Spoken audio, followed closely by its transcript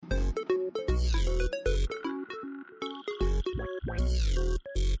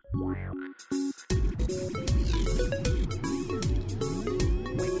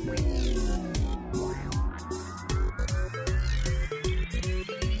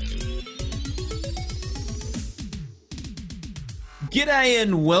G'day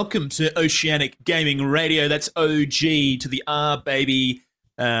and welcome to Oceanic Gaming Radio. That's OG to the R, baby.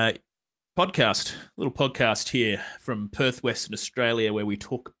 Podcast. Little podcast here from Perth, Western Australia, where we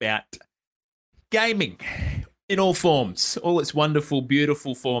talk about gaming in all forms, all its wonderful,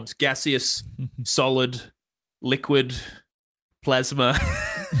 beautiful forms. Gaseous, solid, liquid, plasma,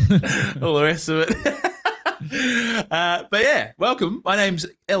 all the rest of it. But yeah, welcome. My name's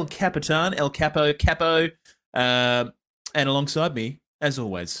El Capitan, El Capo. And alongside me, as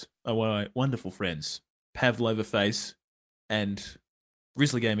always, are my wonderful friends, Pavloverface and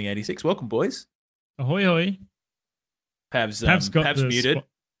Grizzly Gaming 86. Welcome, boys. Ahoy, hoy. Pav's Pav's muted.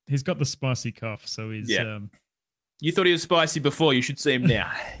 He's got the spicy cough, so he's... Yeah. You thought he was spicy before. You should see him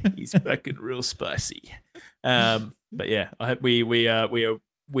now. He's fucking real spicy. But yeah, I hope we are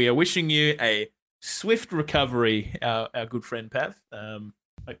wishing you a swift recovery, our good friend Pav. Hope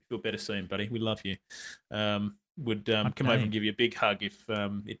you feel better soon, buddy. We love you. Would come over and give you a big hug if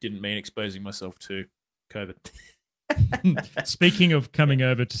it didn't mean exposing myself to COVID. Speaking of coming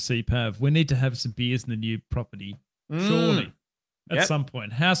over to see Pav, we need to have some beers in the new property, surely, at some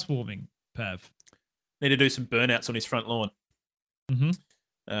point. Housewarming, Pav. Need to do some burnouts on his front lawn. Mm-hmm.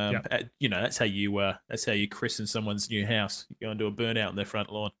 You know, that's how you christen someone's new house. You go and do a burnout on their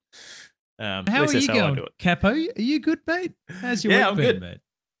front lawn. How are you going, Capo? Are you good, mate? How's your week been, good, mate?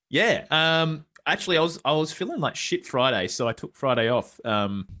 Yeah. Actually, I was feeling like shit Friday, so I took Friday off.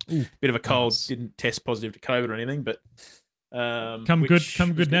 Bit of a cold, didn't test positive to COVID or anything, but come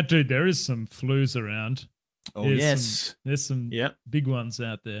good now, dude. There is some flus around. Oh, yes, there's some big ones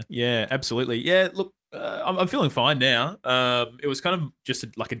out there. Yeah, absolutely. Yeah, look, I'm feeling fine now. It was kind of just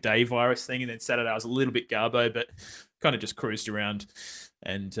like a day virus thing, and then Saturday I was a little bit garbo, but kind of just cruised around,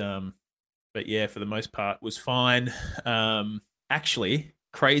 and but yeah, for the most part was fine. Actually,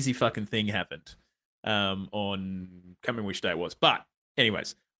 crazy fucking thing happened on, can't remember which day it was, but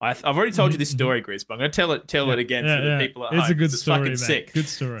anyways, I've already told you this story, Grizz, but I'm going to tell it again for the people at home. It's a good story, fucking mate. sick. Good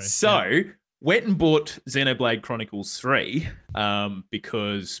story. So went and bought Xenoblade Chronicles 3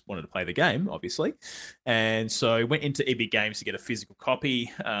 because wanted to play the game, obviously, and so went into EB Games to get a physical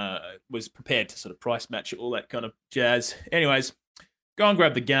copy. Was prepared to sort of price match it, all that kind of jazz. Anyways, go and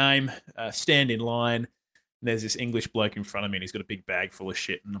grab the game, stand in line. There's this English bloke in front of me and he's got a big bag full of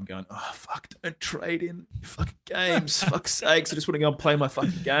shit. And I'm going, oh, fuck, don't trade in fucking games. Fuck's sakes. I just want to go and play my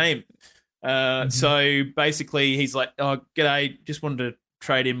fucking game. So basically he's like, oh, g'day. Just wanted to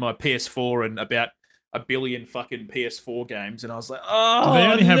trade in my PS4 and about 1 billion fucking PS4 games. And I was like, oh, do they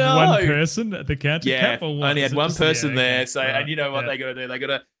only have no. one person at the counter? Yeah, Cap, or only had one person there. Okay. So, and you know what they got to do?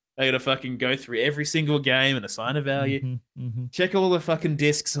 They got to fucking go through every single game and assign a value, check all the fucking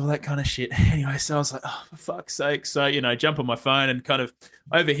discs, all that kind of shit. Anyway, so I was like, oh, for fuck's sake. So, you know, jump on my phone and kind of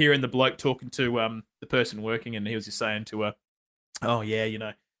overhearing the bloke talking to the person working, and he was just saying to her, oh, yeah, you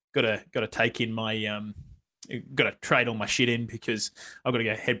know, got to take in my, got to trade all my shit in because I've got to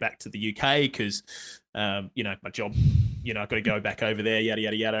go head back to the UK because, you know, my job, you know, I've got to go back over there, yada,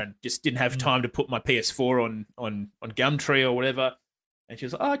 yada, yada, and just didn't have time to put my PS4 on Gumtree or whatever. And she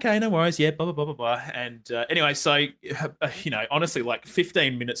was like, oh, okay, no worries. Yeah, blah, blah, blah, blah, blah. And anyway, so, you know, honestly, like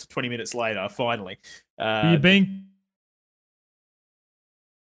 15 minutes, 20 minutes later, finally. You're being...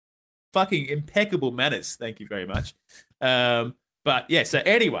 Fucking impeccable manners. Thank you very much. But yeah, so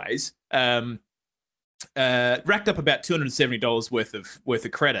anyways, racked up about $270 worth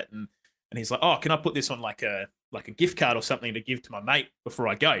of credit. And he's like, oh, can I put this on like a gift card or something to give to my mate before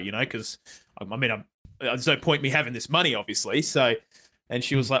I go, you know? Because, I mean, there's no point me having this money, obviously. So... And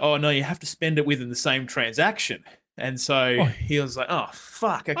she was like, oh, no, you have to spend it within the same transaction. And so he was like, oh,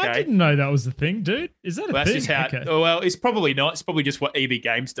 fuck, okay. I didn't know that was the thing, dude. Is that a thing? That's just how well, it's probably not. It's probably just what EB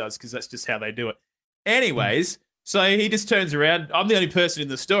Games does because that's just how they do it. Anyways, so he just turns around. I'm the only person in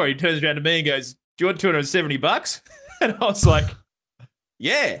the store. He turns around to me and goes, do you want $270? And I was like,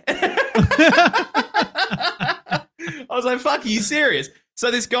 yeah. I was like, fuck, are you serious? So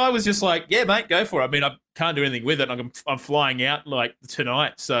this guy was just like, yeah, mate, go for it. I mean, I can't do anything with it. I'm flying out like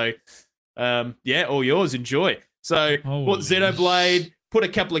tonight. So, yeah, all yours. Enjoy. So bought Xenoblade, put a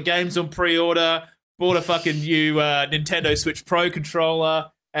couple of games on pre-order, bought a fucking new Nintendo Switch Pro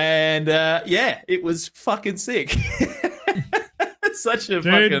controller, and yeah, it was fucking sick. Such a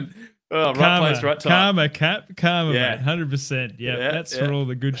fucking... Oh, right place, right time. Karma, mate. 100%. Yeah, that's for all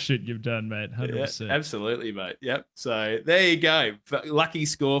the good shit you've done, mate. 100%. Yeah, absolutely, mate. Yep. So there you go. Lucky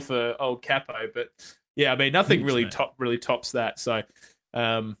score for old Capo, but yeah, I mean, nothing really tops that. So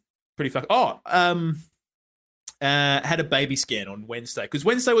pretty fuck. Had a baby scan on Wednesday because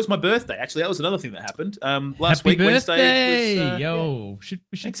Wednesday was my birthday. Actually, that was another thing that happened. Last week, Wednesday. We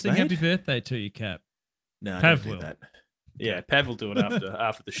should sing happy birthday to you, Cap. No, don't do that. Yeah, Pav will do it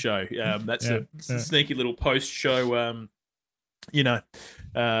after the show. That's a sneaky little post-show,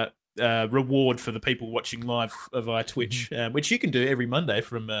 reward for the people watching live via Twitch, which you can do every Monday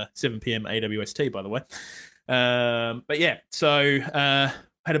from 7 p.m. AWST, by the way. But yeah, so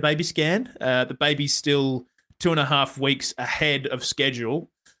had a baby scan. The baby's still 2.5 weeks ahead of schedule.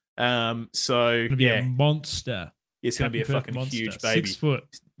 So a monster. It's going to be a fucking huge baby. 6 foot.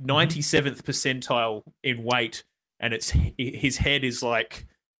 97th percentile in weight, and his head is like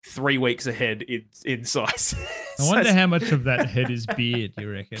 3 weeks ahead in size. I wonder how much of that head is beard,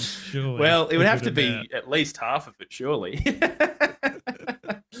 you reckon? Surely. Well, it would have to be at least half of it, surely.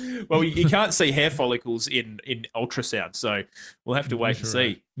 Well, you can't see hair follicles in ultrasound, so we'll have to wait and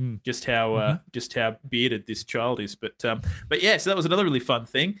see just how bearded this child is. But yeah, so that was another really fun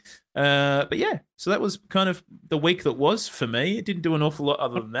thing. But yeah, so that was kind of the week that was for me. It didn't do an awful lot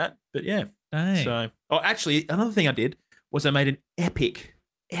other than that, but yeah. Dang. So, actually, another thing I did was I made an epic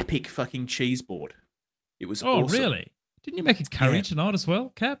fucking cheese board. It was awesome. Oh, really? Didn't you make a curry tonight as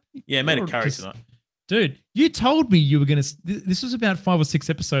well, Cap? Yeah, I made a curry tonight. Dude, you told me you were going to... This was about 5 or 6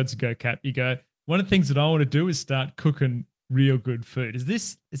 episodes ago, Cap. You go, one of the things that I want to do is start cooking real good food. Is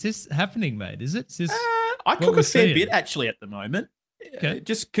this happening, mate? Is it? I cook a fair bit, actually, at the moment. Okay.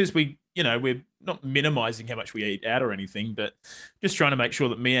 Just because we're not minimizing how much we eat out or anything, but just trying to make sure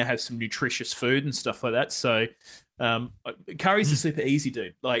that Mia has some nutritious food and stuff like that. So curries are super easy,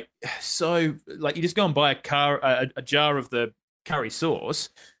 dude. Like you just go and buy a jar of the curry sauce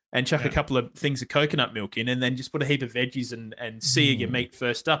and chuck a couple of things of coconut milk in, and then just put a heap of veggies and sear your meat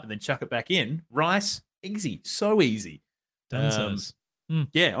first up, and then chuck it back in. Rice, easy, so easy.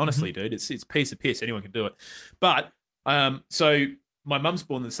 Yeah, honestly, dude, it's a piece of piss. Anyone can do it. But so my mum's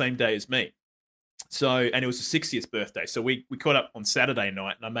born the same day as me. So, and it was her 60th birthday. So we caught up on Saturday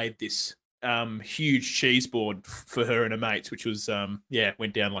night, and I made this huge cheese board for her and her mates, which was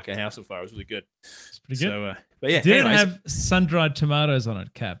went down like a house of fire. It was really good. It's pretty good. So, but yeah, didn't have sun-dried tomatoes on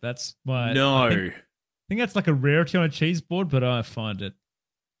it, Cap. That's why. No, I think that's like a rarity on a cheese board, but I find it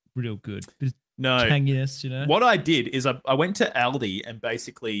real good. No tanginess, What I did is I went to Aldi and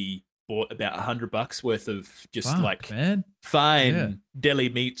basically bought about $100 worth of just fine deli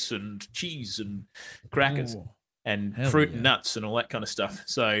meats and cheese and crackers and fruit and nuts and all that kind of stuff.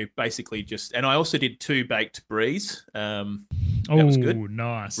 So basically and I also did 2 baked bries. That was good.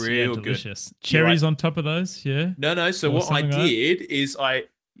 Nice. Real delicious. Good. Cherries on top of those, yeah? No. So what I did is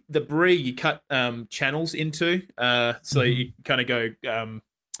the brie you cut channels into, so you kind of go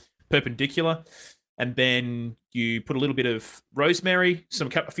perpendicular, and then you put a little bit of rosemary,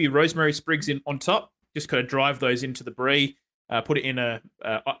 a few rosemary sprigs in on top. Just kind of drive those into the brie. Put it in a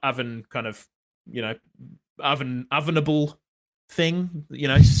oven, kind of ovenable thing,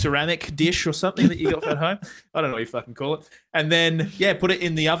 ceramic dish or something that you got at home. I don't know what you fucking call it. And then put it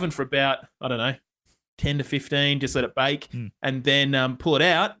in the oven for about 10 to 15. Just let it bake, and then pull it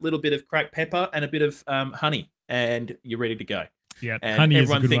out. A little bit of cracked pepper and a bit of honey, and you're ready to go. Yeah, and honey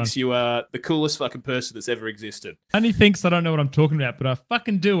everyone is a good thinks you are the coolest fucking person that's ever existed. Honey thinks I don't know what I'm talking about, but I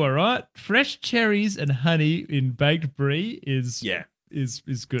fucking do, all right? Fresh cherries and honey in baked brie is good.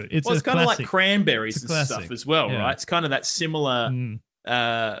 It's kind of like cranberries and stuff as well, right? It's kind of that similar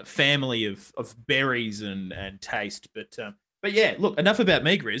family of berries and taste. But yeah, look, enough about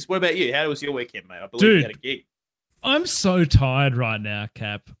me, Grizz. What about you? How was your weekend, mate? I believe you had a gig. I'm so tired right now,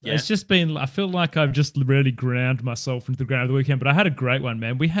 Cap. Yeah. It's just been, I feel like I've just really ground myself into the ground of the weekend, but I had a great one,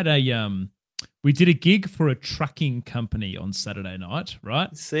 man. We had we did a gig for a trucking company on Saturday night,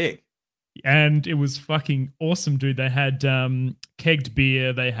 right? Sick. And it was fucking awesome, dude. They had kegged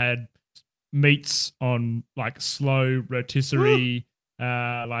beer. They had meats on like slow rotisserie.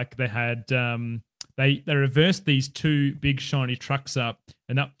 They had... They reversed these 2 big shiny trucks up,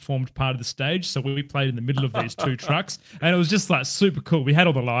 and that formed part of the stage. So we played in the middle of these 2 trucks, and it was just like super cool. We had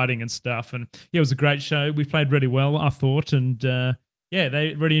all the lighting and stuff, and it was a great show. We played really well, I thought, and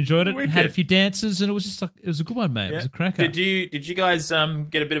they really enjoyed it. Had a few dances, and it was just like it was a good one, mate. Yeah. It was a cracker. Did you guys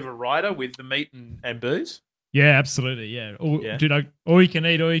get a bit of a rider with the meat and booze? Yeah, absolutely. Yeah, dude, all you can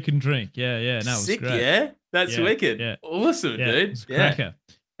eat, all you can drink. Yeah. No, it was sick. Great. Yeah, that's wicked. Yeah. Awesome, dude. It was a cracker.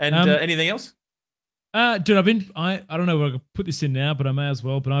 And anything else? Dude, I don't know if I can put this in now, but I may as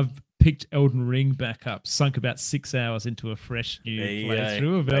well. But I've picked Elden Ring back up, sunk about 6 hours into a fresh new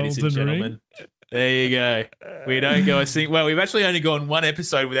playthrough of Elden Ring. There you go. We don't go we've actually only gone 1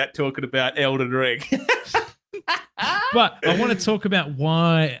 episode without talking about Elden Ring. But I want to talk about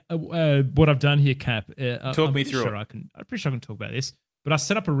why what I've done here, Cap. Talk me through it. I'm pretty sure I can talk about this. But I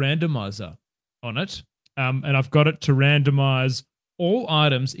set up a randomizer on it, and I've got it to randomize all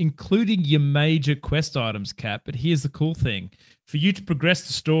items, including your major quest items, Cap. But here's the cool thing. For you to progress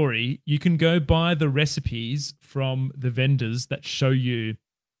the story, you can go buy the recipes from the vendors that show you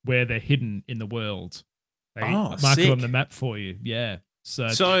where they're hidden in the world. They mark it on the map for you. Yeah. So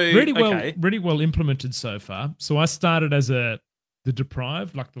really well implemented so far. So I started as the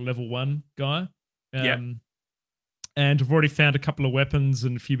deprived, like the level 1 guy. And I've already found a couple of weapons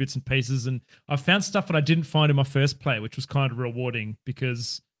and a few bits and pieces. And I found stuff that I didn't find in my first play, which was kind of rewarding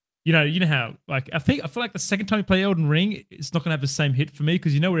because, you know how, like, I feel like the second time you play Elden Ring, it's not going to have the same hit for me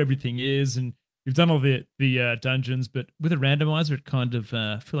because you know where everything is and you've done all the dungeons. But with a randomizer, it kind of,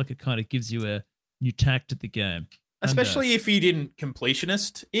 I feel like it kind of gives you a new tact at the game. Especially if you didn't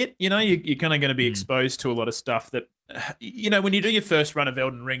completionist it, you know, you're kind of going to be exposed to a lot of stuff that, you know, when you do your first run of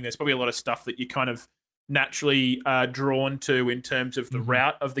Elden Ring, there's probably a lot of stuff that you kind of naturally drawn to in terms of the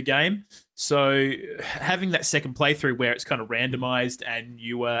route of the game. So having that second playthrough where it's kind of randomized and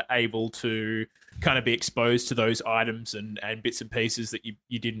you were able to kind of be exposed to those items and bits and pieces that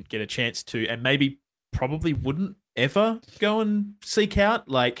you didn't get a chance to and maybe probably wouldn't ever go and seek out,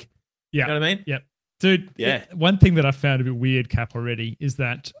 like, you know what I mean? Yep. Dude, one thing that I found a bit weird, Cap, already is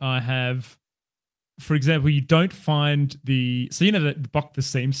that I have, for example, you don't find the Bok the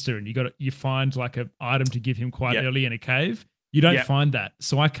Seamster, and you find like an item to give him quite early in a cave. You don't find that,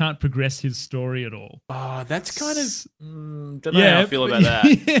 so I can't progress his story at all. Oh, that's kind of don't know how I feel about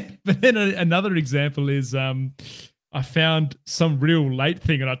that. But then another example is I found some real late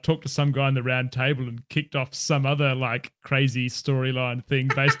thing, and I talked to some guy in the round table and kicked off some other like crazy storyline thing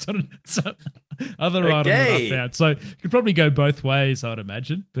based on some other item that I found. So it could probably go both ways, I would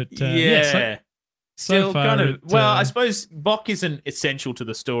imagine. But so far, kind of. I suppose Bok isn't essential to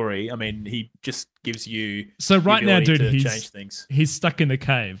the story. I mean, he just gives you. So right now, dude, change things. He's stuck in the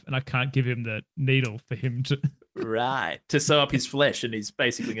cave, and I can't give him the needle for him to. Right, to sew up his flesh, and he's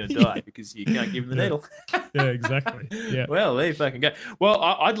basically going to die because you can't give him the needle. Yeah, exactly. Yeah. Well, there you fucking go. Well,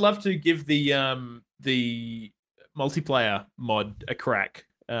 I'd love to give the multiplayer mod a crack.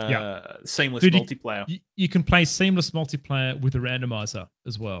 Seamless multiplayer. You can play seamless multiplayer with a randomizer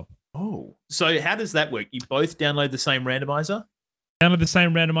as well. Oh, so how does that work? You both download the same randomizer? Download the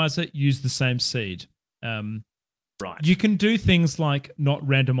same randomizer, use the same seed. Right. You can do things like not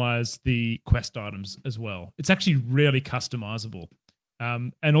randomize the quest items as well. It's actually really customizable.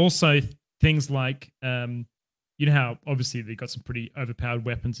 And also things like, you know how obviously they've got some pretty overpowered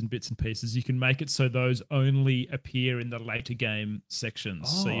weapons and bits and pieces. You can make it so those only appear in the later game sections.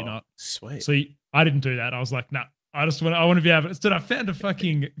 Oh, so you're not sweet. So I didn't do that. I was like, nah, I want to be able to. Instead, I found a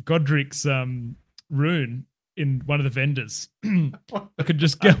fucking Godric's rune in one of the vendors. I could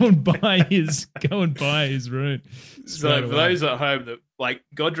just go and buy his rune. So for those at home, that like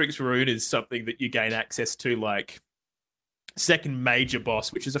Godric's rune is something that you gain access to, like second major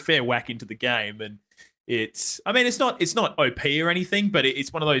boss, which is a fair whack into the game, and it's not OP or anything, but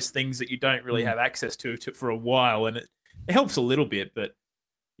it's one of those things that you don't really have access to for a while, and it helps a little bit, but.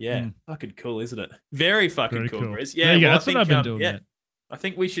 Yeah, fucking cool, isn't it? Very fucking cool, Riz. Yeah, well, that's what I've been doing. I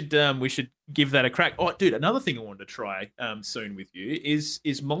think we should give that a crack. Oh, dude, another thing I wanted to try soon with you is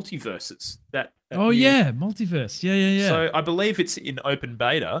multiverses. Multiverse. Yeah. So I believe it's in open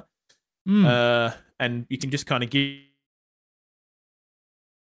beta, and you can just kind of give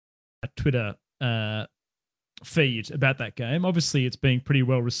a Twitter feed about that game. Obviously, it's being pretty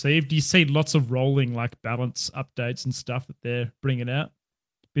well received. You see lots of rolling like balance updates and stuff that they're bringing out.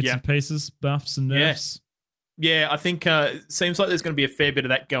 Bits and pieces, buffs and nerfs. Yeah, I think it seems like there's going to be a fair bit of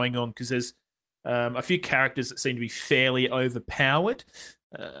that going on because there's a few characters that seem to be fairly overpowered.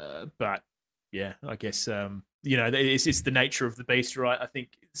 But yeah, I guess, it's the nature of the beast, right? I think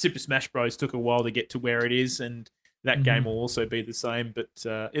Super Smash Bros. Took a while to get to where it is, and that game will also be the same. But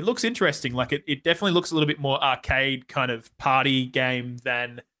it looks interesting. Like it definitely looks a little bit more arcade kind of party game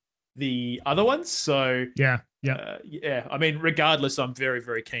than the other ones. So yeah. I mean, regardless, I'm very,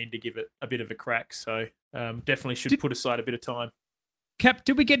 very keen to give it a bit of a crack. So definitely should put aside a bit of time. Cap,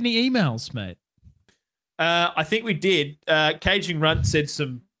 did we get any emails, mate? I think we did. Caging Runt said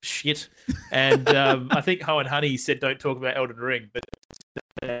some shit, and I think Ho and Honey said don't talk about Elden Ring, but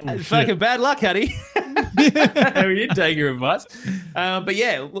fucking bad luck, Honey. We didn't take your advice. But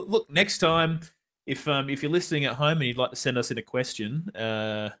yeah, look, next time, if you're listening at home and you'd like to send us in a question,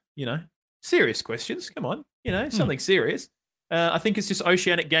 serious questions, come on, something serious. I think it's just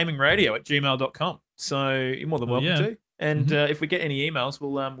oceanicgamingradio@gmail.com. So you're more than welcome to. And if we get any emails,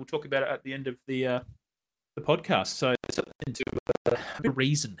 we'll talk about it at the end of the podcast. So it's something to a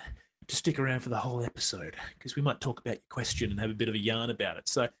reason to stick around for the whole episode because we might talk about your question and have a bit of a yarn about it.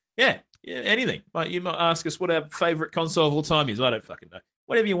 So Yeah, anything. You might ask us what our favorite console of all time is. I don't fucking know.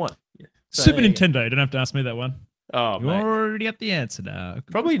 Whatever you want. Yeah. So, Super Nintendo. You don't have to ask me that one. Oh, you already got the answer now.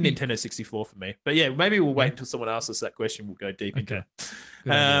 Probably Nintendo 64 for me. But yeah, maybe we'll wait until someone asks us that question. We'll go deep into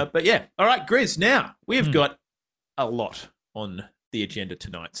it. But yeah, all right, Grizz. Now we've got a lot on the agenda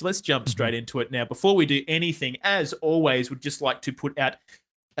tonight, so let's jump straight into it. Now, before we do anything, as always, we'd just like to put out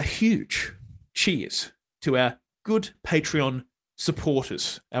a huge cheers to our good Patreon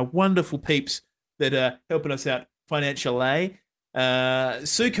supporters, our wonderful peeps that are helping us out financially.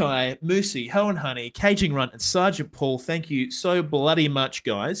 Sukai, Moosey, Ho and Honey, Caging Runt, and Sergeant Paul, thank you so bloody much,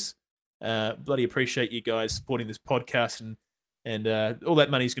 guys. Bloody appreciate you guys supporting this podcast, and all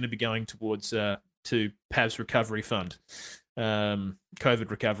that money is going to be going towards to Pav's recovery fund, COVID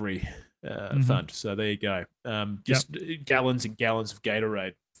recovery fund. So there you go. Just gallons and gallons of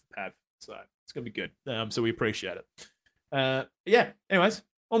Gatorade for Pav. So it's going to be good. So we appreciate it. Yeah. Anyways,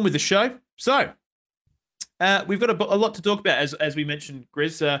 on with the show. So. We've got a lot to talk about, as we mentioned,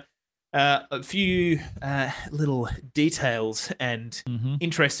 Grizz. A few little details and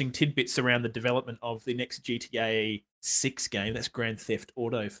interesting tidbits around the development of the next GTA 6 game. That's Grand Theft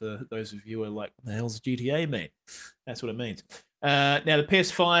Auto for those of you who are like, what the hell's GTA mean? That's what it means. Now, the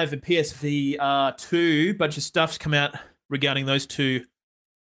PS5 and PSVR 2, bunch of stuff's come out regarding those two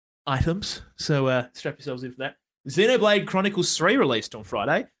items. So strap yourselves in for that. Xenoblade Chronicles 3 released on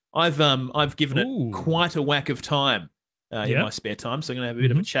Friday. I've given it quite a whack of time in my spare time, so I'm going to have a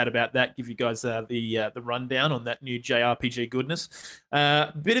bit of a chat about that, give you guys the rundown on that new JRPG goodness.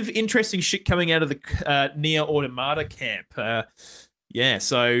 Bit of interesting shit coming out of the Nier Automata camp.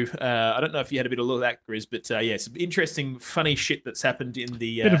 So I don't know if you had a bit of a look at that, Grizz, but some interesting, funny shit that's happened in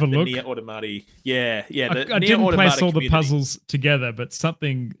the Nier Automata. I didn't place all the puzzles together, but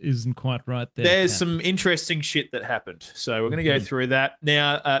something isn't quite right there. There's some interesting shit that happened. So we're going to go through that.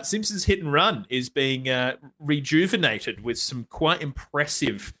 Now, Simpsons Hit and Run is being rejuvenated with some quite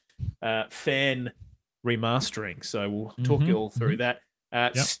impressive fan remastering. So we'll talk you all through that.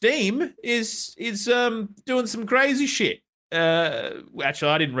 Steam is doing some crazy shit.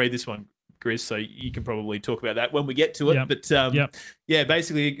 Actually, I didn't read this one, Grizz, so you can probably talk about that when we get to it. But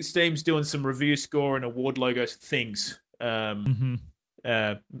basically, Steam's doing some review score and award logo things. Good,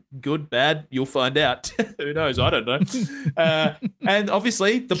 bad, you'll find out. Who knows? I don't know. And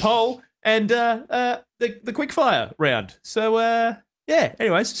obviously, the poll and the quickfire round. So,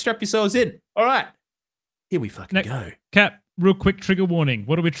 anyways, strap yourselves in. All right, here we fucking go. Cap, real quick trigger warning.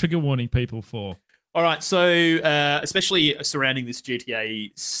 What are we trigger warning people for? All right, so especially surrounding this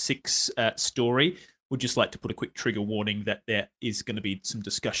GTA 6 story, we'd just like to put a quick trigger warning that there is going to be some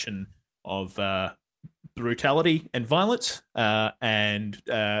discussion of brutality and violence and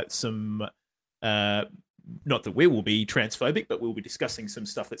some, not that we will be transphobic, but we'll be discussing some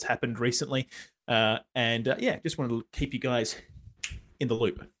stuff that's happened recently. Just wanted to keep you guys in the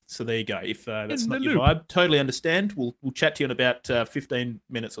loop. So there you go. If that's not your vibe, totally understand. We'll chat to you in about 15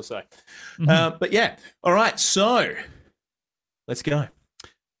 minutes or so. But yeah, all right. So let's go.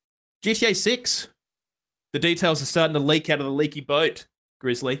 GTA 6. The details are starting to leak out of the leaky boat,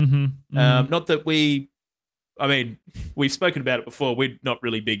 Grizzly. Not that we've spoken about it before. We're not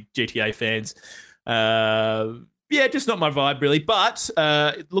really big GTA fans. Just not my vibe really. But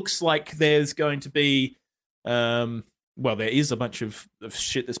it looks like there's going to be. There is a bunch of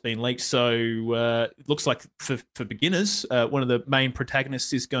shit that's been leaked. So it looks like for beginners, one of the main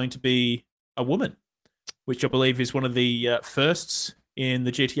protagonists is going to be a woman, which I believe is one of the firsts in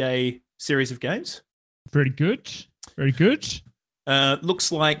the GTA series of games. Very good. Very good.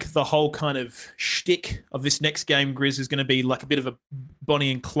 Looks like the whole kind of shtick of this next game, Grizz, is going to be like a bit of a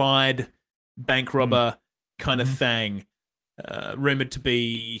Bonnie and Clyde bank robber kind of thing. Rumored to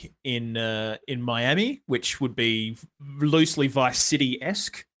be in Miami, which would be loosely Vice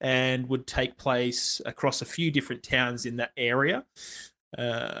City-esque and would take place across a few different towns in that area. So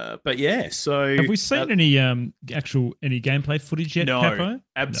have we seen any gameplay footage yet? No, Capo?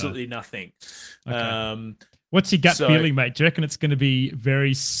 Absolutely nothing. Okay. What's your gut feeling, mate? Do you reckon it's going to be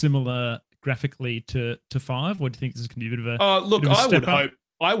very similar graphically to 5? Or do you think this is going to be a bit of a look?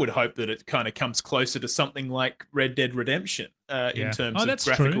 I would hope that it kind of comes closer to something like Red Dead Redemption in terms of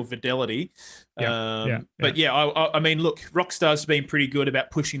graphical fidelity. I mean, look, Rockstar's been pretty good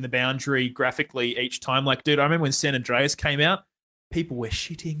about pushing the boundary graphically each time. Like, dude, I remember when San Andreas came out, people were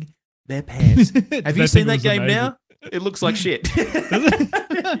shitting their pants. Have you seen that game now? It looks like shit.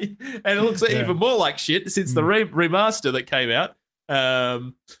 And it looks even more like shit since the remaster that came out.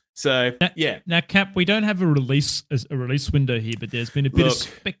 Now, Cap, we don't have a release window here, but there's been a bit of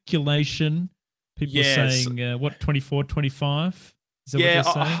speculation. People saying, 24, 25? Is that what they're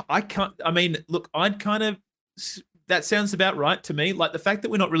saying? I can't. I mean, look, I'd kind of. That sounds about right to me. Like the fact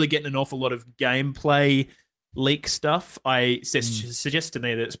that we're not really getting an awful lot of gameplay leak stuff, suggests to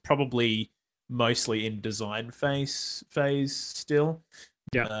me that it's probably mostly in design phase still.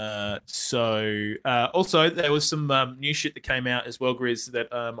 Yeah. Also, there was some new shit that came out as well, Grizz,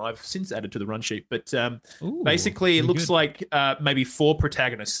 that I've since added to the run sheet. But basically, it looks like maybe 4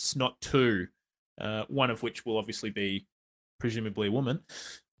 protagonists, not 2. One of which will obviously be presumably a woman.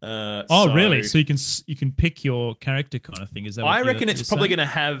 Really? So you can pick your character kind of thing? Is that? I reckon it's probably going to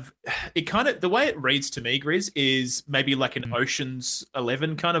have it. Kind of the way it reads to me, Grizz, is maybe like an Ocean's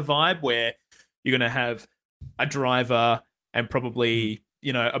 11 kind of vibe, where you're going to have a driver and probably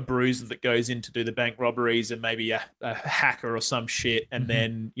a bruiser that goes in to do the bank robberies, and maybe a hacker or some shit, and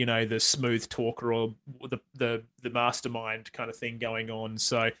then the smooth talker or the mastermind kind of thing going on.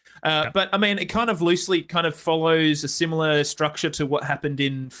 So, but I mean, it kind of loosely kind of follows a similar structure to what happened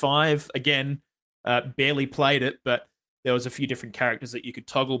in 5. Again, barely played it, but there was a few different characters that you could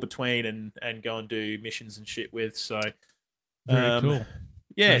toggle between and go and do missions and shit with. So, very cool.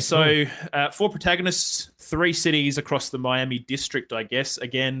 Yeah, so 4 protagonists, 3 cities across the Miami district, I guess.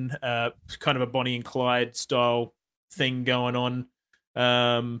 Again, kind of a Bonnie and Clyde style thing going on.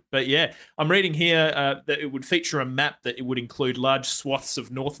 But yeah, I'm reading here that it would feature a map that it would include large swaths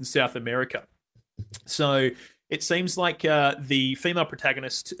of North and South America. So it seems like the female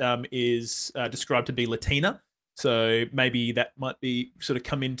protagonist is described to be Latina. So maybe that might be sort of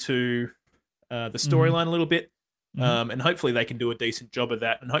come into the storyline a little bit. And hopefully they can do a decent job of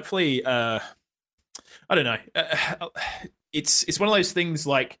that. And hopefully, I don't know. It's one of those things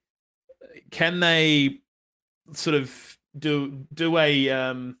like, can they sort of do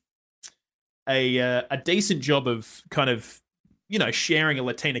a decent job of kind of sharing a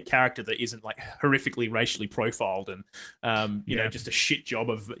Latina character that isn't like horrifically racially profiled and just a shit job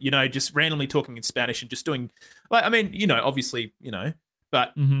of just randomly talking in Spanish and just doing like, I mean, obviously,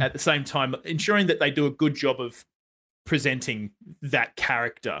 but at the same time ensuring that they do a good job of presenting that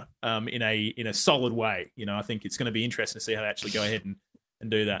character in a solid way. I think it's going to be interesting to see how they actually go ahead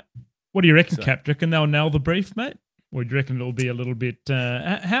and do that. What do you reckon, Cap? Do you reckon they'll nail the brief, mate? Or do you reckon it'll be a little bit?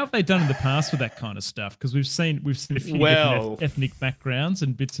 How have they done in the past with that kind of stuff? Because we've seen a few different ethnic backgrounds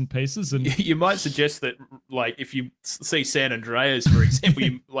and bits and pieces. And you might suggest that, like, if you see San Andreas, for example,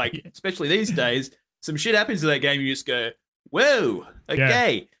 especially these days, some shit happens in that game. You just go, "Whoa,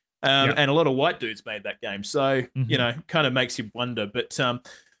 okay." And a lot of white dudes made that game, so kind of makes you wonder. But I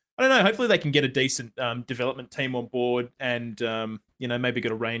don't know. Hopefully, they can get a decent development team on board, and maybe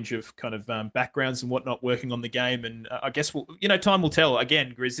get a range of kind of backgrounds and whatnot working on the game. And I guess time will tell.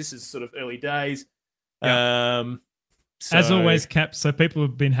 Again, Grizz, this is sort of early days. As always, Cap. So people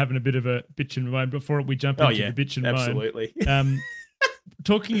have been having a bit of a bitch and moan before we jump into the bitch and moan. Absolutely.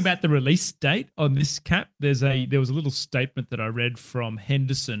 Talking about the release date on this, Cap, there was a little statement that I read from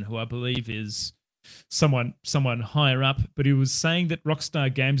Henderson, who I believe is someone higher up, but he was saying that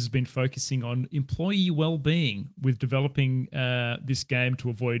Rockstar Games has been focusing on employee well-being with developing this game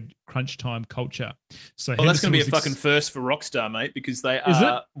to avoid crunch time culture. So that's going to be a fucking first for Rockstar, mate, because they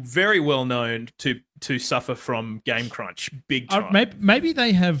are very well known to suffer from game crunch, big time. Maybe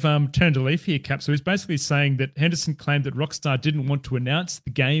they have turned a leaf here, Cap. So he's basically saying that Henderson claimed that Rockstar didn't want to announce the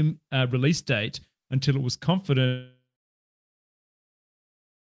game release date until it was confident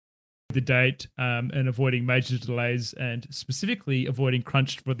the date and avoiding major delays and specifically avoiding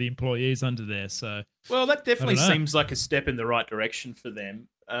crunch for the employees under there. So, well, that definitely seems like a step in the right direction for them.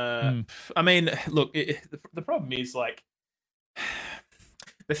 I mean, look, the problem is like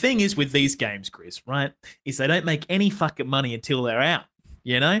the thing is with these games, Chris, right, is they don't make any fucking money until they're out,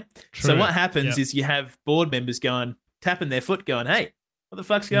 True. So what happens is you have board members tapping their foot going, hey, what the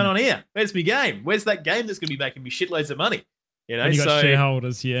fuck's going on here? Where's my game? Where's that game that's going to be making me shitloads of money? And you got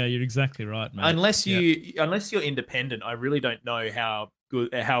shareholders. Yeah, you're exactly right, mate. Unless you're independent, I really don't know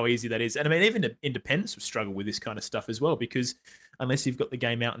how easy that is. And I mean, even independents will struggle with this kind of stuff as well, because unless you've got the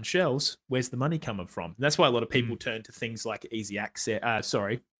game out on shelves, where's the money coming from? And that's why a lot of people turn to things like early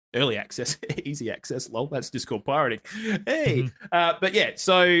access, easy access. Lol, that's just called pirating. Hey, but yeah,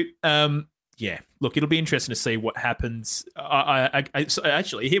 so look, it'll be interesting to see what happens. So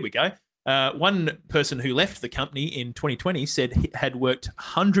actually, here we go. One person who left the company in 2020 said he had worked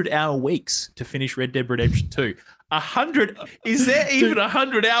 100-hour weeks to finish Red Dead Redemption 2. 100? Is there even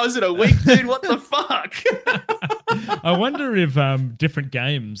 100 hours in a week, dude? What the fuck? I wonder if different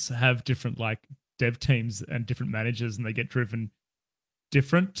games have different like dev teams and different managers, and they get driven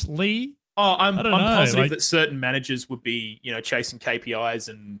differently. I'm positive that certain managers would be, chasing KPIs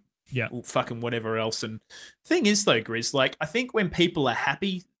and Yeah. fucking whatever else. And thing is though, Grizz, like I think when people are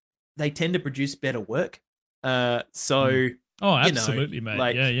happy, they tend to produce better work. So Oh, you know, absolutely, mate.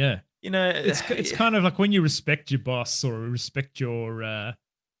 like, Yeah. you know, It's kind of like when you respect your boss or respect your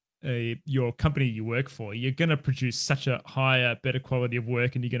company you work for, you're going to produce such a higher, better quality of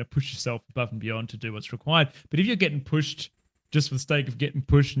work, and you're going to push yourself above and beyond to do what's required. But if you're getting pushed just for the sake of getting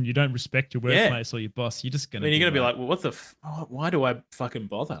pushed and you don't respect your workplace or your boss, you're just going to. I mean, you're going to be like, well, what the? Why do I fucking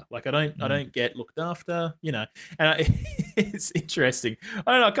bother? Like, I don't get looked after, you know. And it's interesting.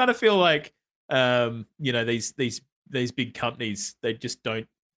 I don't know. I kind of feel like, you know, these big companies, they just don't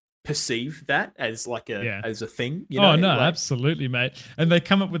perceive that as like as a thing. You know? Oh no, like, absolutely, mate. And they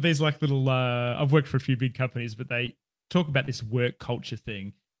come up with these like little. I've worked for a few big companies, but they talk about this work culture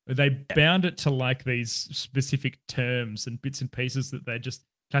thing. They bound it to like these specific terms and bits and pieces that they're just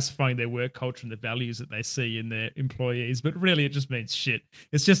classifying their work culture and the values that they see in their employees. But really, it just means shit.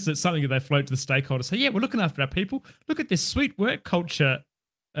 It's just that something that they float to the stakeholders. Say, yeah, we're looking after our people. Look at this sweet work culture.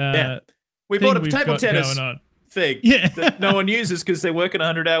 We bought a table tennis thing that no one uses because they're working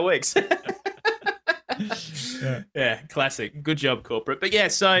 100-hour weeks. Yeah, classic. Good job, corporate. But yeah,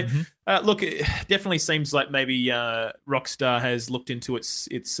 so look, it definitely seems like maybe Rockstar has looked into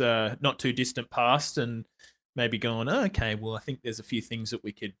its not too distant past and maybe gone, oh, okay, well, I think there's a few things that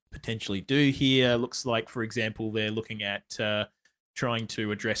we could potentially do here. Looks like, for example, they're looking at trying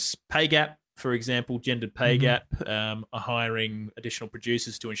to address pay gap. For example, gendered pay gap, are hiring additional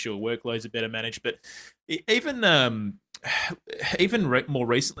producers to ensure workloads are better managed. But even more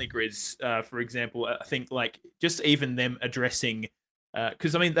recently, Grizz, for example, I think like just even them addressing,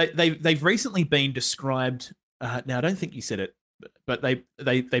 because I mean they've recently been described. Now I don't think you said it, but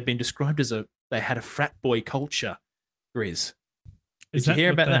they've been described as they had a frat boy culture, Grizz. Did you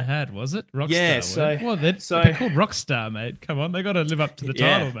hear about that? Had, was it? Rockstar. Yeah, they're called Rockstar, mate. Come on, they got to live up to the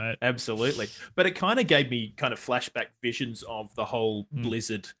title, mate. Absolutely. But it kind of gave me kind of flashback visions of the whole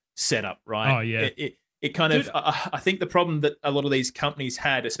Blizzard setup, right? Oh yeah. It kind of. I think the problem that a lot of these companies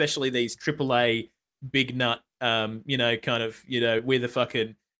had, especially these AAA big nut, you know, kind of, you know, we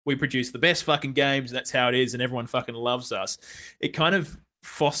produce the best fucking games, and that's how it is, and everyone fucking loves us. It kind of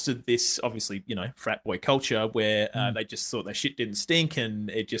fostered this, obviously, you know, frat boy culture where they just thought their shit didn't stink,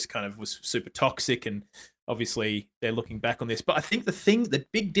 and it just kind of was super toxic. And obviously they're looking back on this, but I think the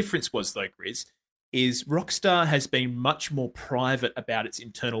big difference was though, Grizz, is Rockstar has been much more private about its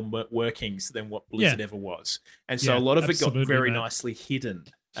internal workings than what Blizzard ever was, and so a lot of it got very nicely hidden.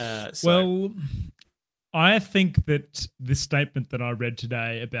 Well, I think that this statement that I read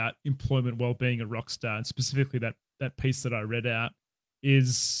today about employment well-being at Rockstar, and specifically that piece that I read out,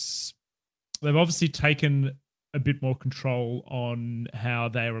 is they've obviously taken a bit more control on how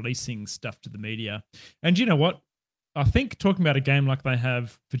they're releasing stuff to the media. And you know what? I think talking about a game like they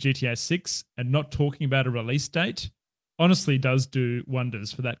have for GTA 6 and not talking about a release date honestly does do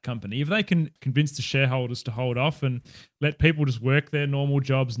wonders for that company. If they can convince the shareholders to hold off and let people just work their normal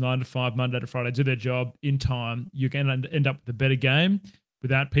jobs 9 to 5, Monday to Friday, do their job in time, you're going to end up with a better game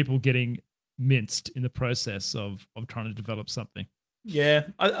without people getting minced in the process of trying to develop something. Yeah,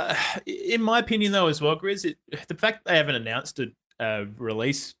 in my opinion, though, as well, Grizz, the fact they haven't announced a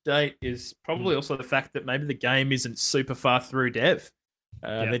release date is probably also the fact that maybe the game isn't super far through dev.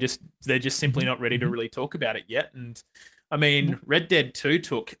 They're just simply not ready to really talk about it yet. And I mean, Red Dead 2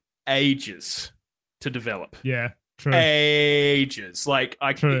 took ages to develop. Yeah, true. Ages. Like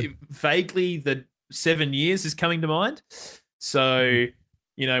vaguely, the 7 years is coming to mind. So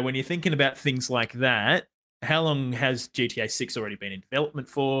you know, when you're thinking about things like that. How long has GTA 6 already been in development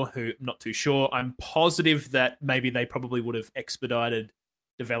for? I'm not too sure. I'm positive that maybe they probably would have expedited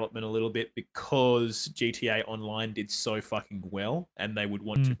development a little bit because GTA Online did so fucking well, and they would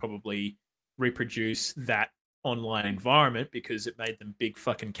want to probably reproduce that online environment because it made them big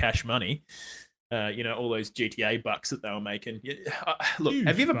fucking cash money. You know, all those GTA bucks that they were making. Look,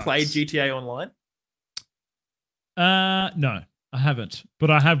 have you ever played GTA Online? No, I haven't,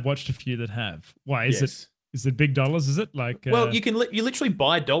 but I have watched a few that have. Why is it? Is it big dollars? Is it like? Well, you literally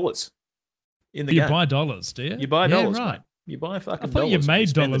buy dollars in the game. You buy dollars, do you? You buy dollars, right? Mate. You buy fucking. I thought dollars. You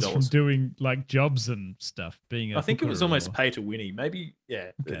made dollars from doing like jobs and stuff. Being, I think it was almost pay to winny. Maybe,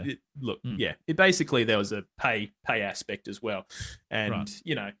 yeah. Okay. Yeah. It basically there was a pay aspect as well, and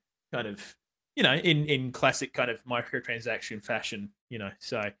you know, kind of, you know, in classic kind of microtransaction fashion, you know,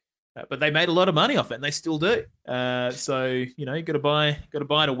 so. But they made a lot of money off it, and they still do. So you know, you got to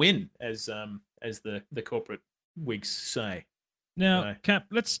buy to win, as the corporate wigs say. Now, Cap,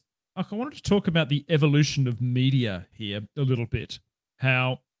 I wanted to talk about the evolution of media here a little bit.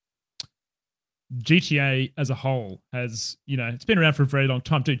 How GTA as a whole has, it's been around for a very long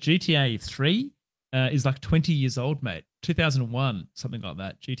time. Dude, GTA 3 is like 20 years old, mate. 2001, something like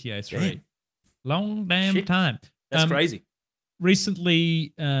that. GTA 3. Damn. Long damn time. That's crazy.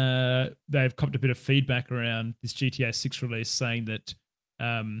 Recently, they've copped a bit of feedback around this GTA 6 release saying that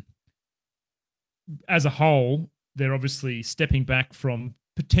as a whole, they're obviously stepping back from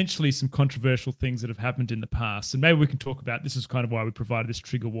potentially some controversial things that have happened in the past. And maybe we can talk about, this is kind of why we provided this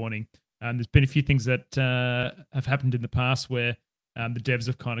trigger warning. There's been a few things that have happened in the past where the devs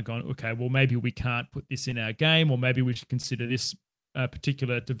have kind of gone, okay, well, maybe we can't put this in our game, or maybe we should consider this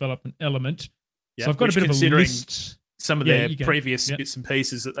particular development element. Yeah, so I've got a bit of a list. Some of their previous bits and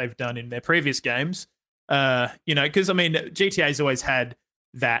pieces that they've done in their previous games. Because, I mean, GTA's always had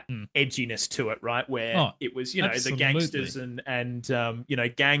that edginess to it, right? Where it was, the gangsters and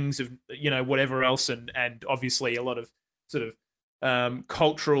gangs of, whatever else. And obviously a lot of sort of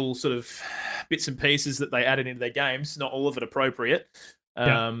cultural sort of bits and pieces that they added into their games. Not all of it appropriate.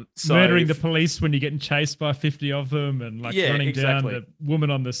 So murdering the police when you're getting chased by 50 of them, and like running down the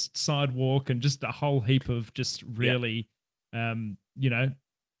woman on the sidewalk, and just a whole heap of just really,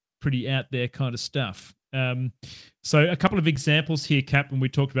 pretty out there kind of stuff. So a couple of examples here, Cap, and we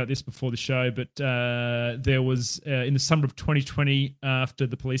talked about this before the show, but there was in the summer of 2020, after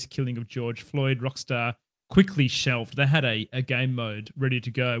the police killing of George Floyd, Rockstar quickly shelved. They had a game mode ready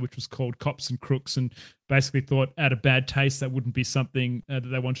to go, which was called Cops and Crooks, and basically thought out of bad taste that wouldn't be something that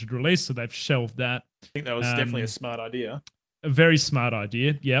they wanted to release, so they've shelved that. I think that was definitely a smart idea. A very smart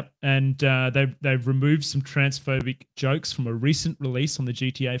idea, yep. And they've removed some transphobic jokes from a recent release on the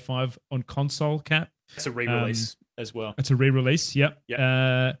GTA 5 on console, Cap. It's a re-release as well. It's a re-release, yep.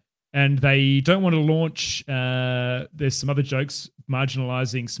 And they don't want to launch. There's some other jokes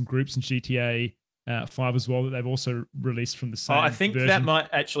marginalizing some groups in GTA 5 as well that they've also released from the same I think version. that might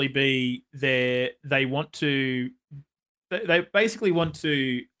actually be they basically want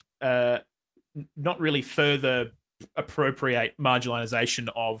to not really further appropriate marginalization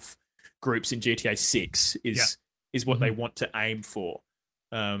of groups in GTA 6 is what they want to aim for.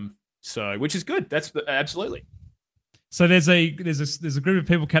 So which is good. That's absolutely. So there's a group of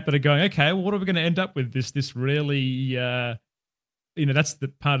people, Cap, that are going, okay, well, what are we going to end up with? This really that's the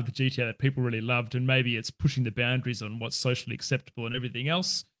part of the GTA that people really loved, and maybe it's pushing the boundaries on what's socially acceptable and everything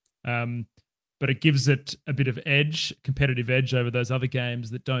else. But it gives it a bit of competitive edge over those other games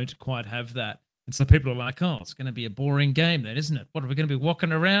that don't quite have that. And so people are like, oh, it's going to be a boring game then, isn't it? What are we going to be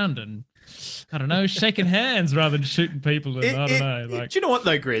walking around and, I don't know, shaking hands rather than shooting people? And I don't know. Do you know what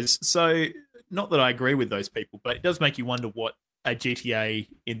though, Grizz? So not that I agree with those people, but it does make you wonder what a GTA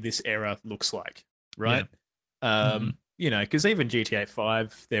in this era looks like, right? Yeah. Because even GTA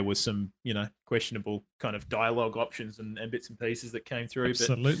 5, there was some, questionable kind of dialogue options and bits and pieces that came through.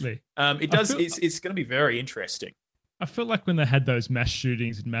 Absolutely. But it's going to be very interesting. I feel like when they had those mass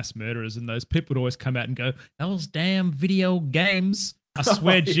shootings and mass murderers, and those people would always come out and go, those damn video games. I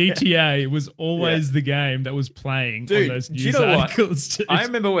swear GTA was always the game that was playing on those news articles. Dude. I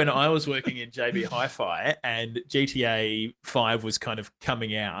remember when I was working in JB Hi-Fi and GTA 5 was kind of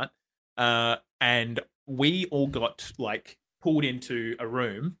coming out, and we all got pulled into a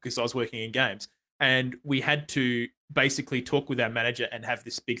room because I was working in games, and we had to basically talk with our manager and have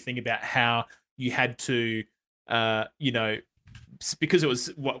this big thing about how you had to, because it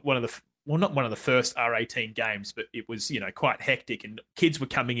was not one of the first R18 games, but it was, quite hectic, and kids were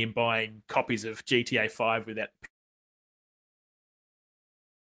coming in buying copies of GTA 5 without,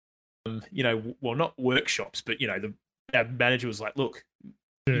 not workshops, but, our manager was like, look,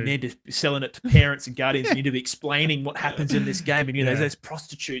 you need to be selling it to parents and guardians. You need to be explaining what happens in this game. And, there's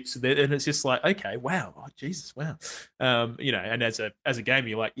prostitutes. And it's just like, okay, wow. Oh, Jesus, wow. And as a gamer,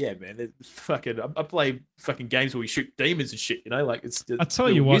 you're like, yeah, man, I play fucking games where we shoot demons and shit, it's. I'll tell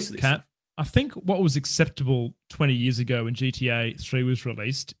you what, Kat, I think what was acceptable 20 years ago when GTA 3 was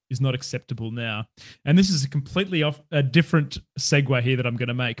released is not acceptable now. And this is a completely a different segue here that I'm going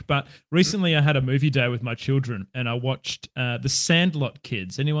to make. But recently I had a movie day with my children and I watched The Sandlot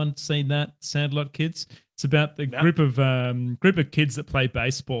Kids. Anyone seen that? Sandlot Kids? It's about the group of kids that play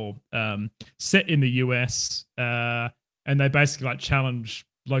baseball, set in the US, and they basically challenge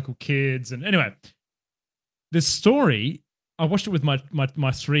local kids. And anyway, the story, I watched it with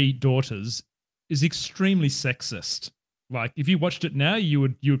my three daughters, is extremely sexist. If you watched it now, you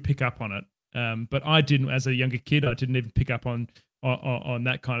would pick up on it. But I didn't, as a younger kid, I didn't even pick up on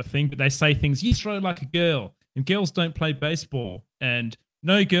that kind of thing. But they say things, you throw like a girl, and girls don't play baseball, and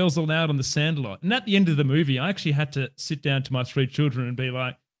no girls allowed on the Sandlot. And at the end of the movie, I actually had to sit down to my three children and be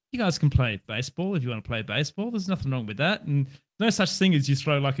like, you guys can play baseball if you want to play baseball. There's nothing wrong with that. And no such thing as you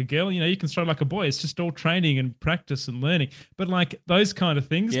throw like a girl. You can throw like a boy. It's just all training and practice and learning. But like those kind of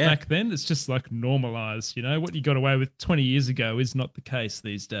things back then, it's just like normalized. What you got away with 20 years ago is not the case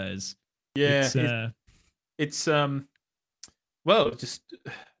these days. Yeah, it's well, just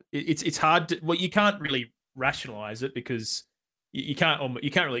it's hard to. Well, you can't really rationalize it because you can't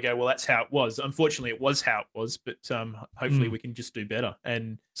really go, well, that's how it was. Unfortunately, it was how it was, but hopefully we can just do better.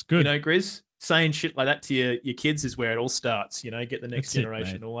 And it's good. Grizz, saying shit like that to your kids is where it all starts. Get the next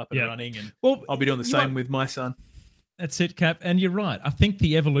generation all up and running. And I'll be doing the same with my son. That's it, Cap. And you're right. I think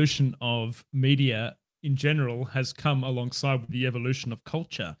the evolution of media in general has come alongside with the evolution of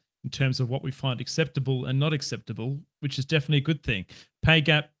culture in terms of what we find acceptable and not acceptable, which is definitely a good thing. Pay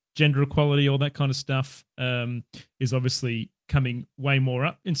gap, gender equality, all that kind of stuff is obviously coming way more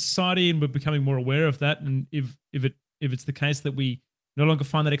up in society, and we're becoming more aware of that. And if it's the case that we no longer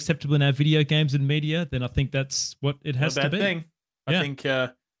find that acceptable in our video games and media, then I think that's what it has to be. Thing. I think,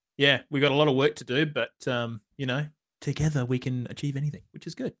 we got a lot of work to do, but together we can achieve anything, which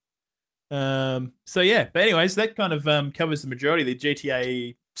is good. But anyways, that kind of covers the majority of the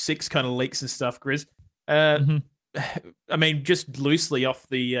GTA 6 kind of leaks and stuff, Grizz. I mean, just loosely off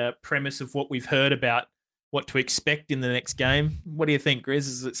the premise of what we've heard about what to expect in the next game, what do you think, Grizz?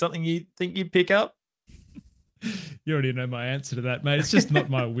 Is it something you think you'd pick up? You already know my answer to that, mate. It's just not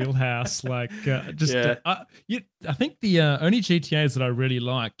my wheelhouse. I think the only GTAs that I really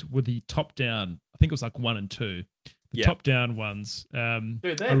liked were the top-down. I think it was like 1 and 2. The top-down ones.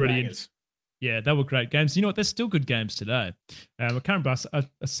 Dude, they're bangers. Yeah, they were great games. You know what? They're still good games today. I can't remember. I've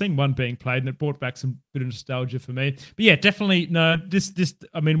seen one being played, and it brought back some bit of nostalgia for me. But yeah, definitely. No, this.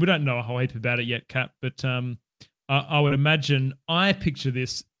 I mean, we don't know a whole heap about it yet, Cap. But I would imagine I picture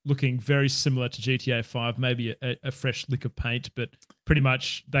this looking very similar to GTA 5, maybe a fresh lick of paint, but pretty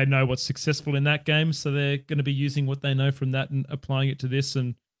much they know what's successful in that game, so they're going to be using what they know from that and applying it to this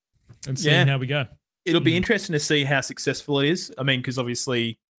and seeing how we go. It'll be interesting to see how successful it is. I mean, because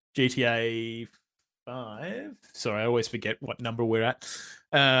obviously GTA 5, sorry, I always forget what number we're at,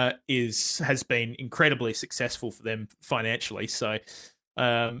 has been incredibly successful for them financially. So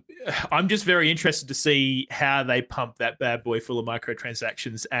I'm just very interested to see how they pump that bad boy full of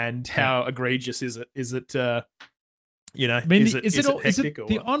microtransactions and how egregious is it? Is it, I mean, is it hectic or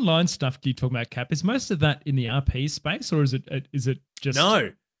the what? online stuff you talk about, Cap? Is most of that in the RP space, or is it just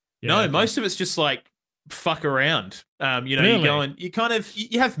no? Most of it's just like fuck around. Really? You go and you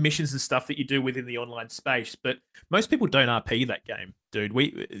have missions and stuff that you do within the online space, but most people don't RP that game, dude.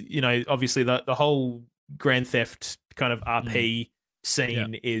 Obviously the whole Grand Theft kind of RP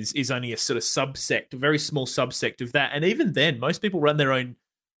scene is only a sort of subsect, a very small subsect of that. And even then, most people run their own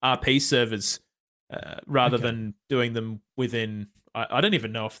RP servers rather than doing them within. I don't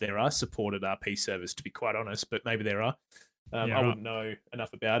even know if there are supported RP servers, to be quite honest, but maybe there are. I wouldn't know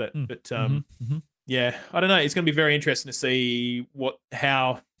enough about it, but yeah, I don't know. It's going to be very interesting to see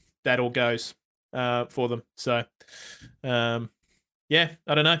how that all goes for them. So, I don't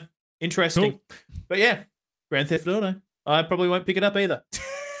know. Interesting. Cool. But yeah, Grand Theft Auto. I probably won't pick it up either.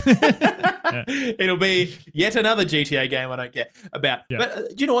 It'll be yet another GTA game I don't get about. Yeah.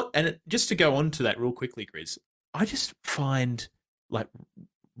 But do you know what? And just to go on to that real quickly, Grizz, I just find like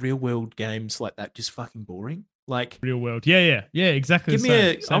real world games like that just fucking boring. Like real world, yeah, exactly. Give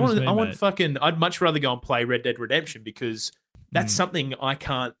me I'd much rather go and play Red Dead Redemption because that's something I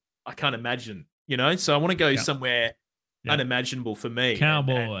can't imagine. So I want to go somewhere unimaginable for me.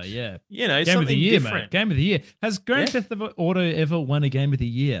 Cowboy, game something of the year, different. Mate. Game of the year. Has Grand Theft Auto ever won a game of the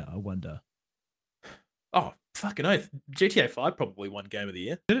year? I wonder. Oh, fucking oath! GTA 5 probably won game of the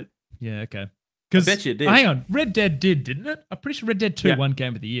year. Did it? Yeah, okay. I bet you it did. Hang on, Red Dead didn't it? I'm pretty sure Red Dead 2 won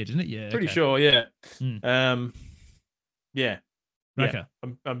Game of the Year, didn't it? Yeah, pretty sure. Yeah. Okay.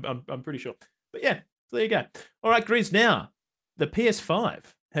 I'm pretty sure. But yeah, so there you go. All right, Grizz. Now the PS5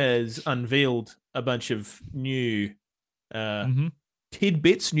 has unveiled a bunch of new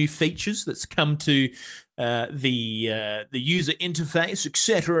tidbits, new features that's come to the user interface,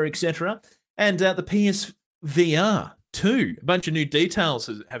 etc., etc. And the PSVR 2, a bunch of new details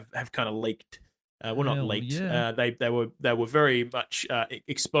have kind of leaked. Well, not leaked. Yeah. They were very much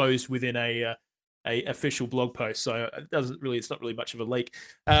exposed within a official blog post, so it's not really much of a leak.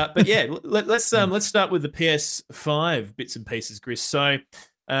 But yeah, let's start with the PS5 bits and pieces, Chris. So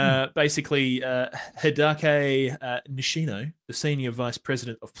basically, Hideki Nishino, the senior vice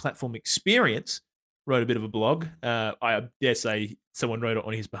president of platform experience, wrote a bit of a blog. I dare say someone wrote it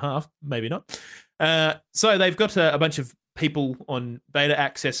on his behalf, maybe not. So they've got a bunch of people on beta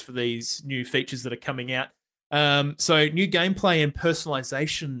access for these new features that are coming out. So new gameplay and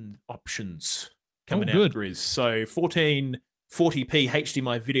personalization options coming out, Grizz. So 1440p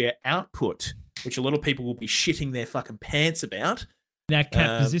HDMI video output, which a lot of people will be shitting their fucking pants about. Now,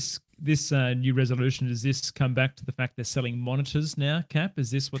 Cap, does this new resolution, does this come back to the fact they're selling monitors now, Cap? Is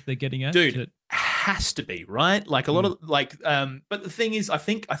this what they're getting at? Dude, has to be, right? Like a lot of but the thing is, I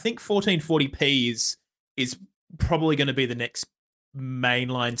think 1440p is probably going to be the next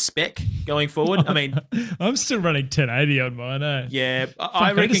mainline spec going forward. I mean, I'm still running 1080 on mine. Yeah,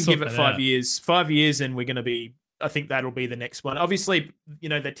 I reckon give it 5 years. 5 years, and we're going to be. I think that'll be the next one. Obviously,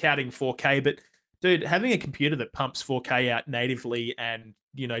 they're touting 4K, but dude, having a computer that pumps 4K out natively and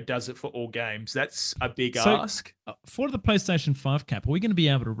does it for all games, that's a big ask. For the PlayStation 5, Cap, are we going to be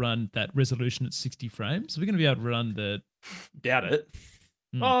able to run that resolution at 60 frames? Are we going to be able to run the? Doubt it.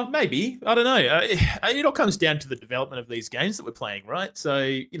 Oh, maybe. I don't know. It all comes down to the development of these games that we're playing, right? So,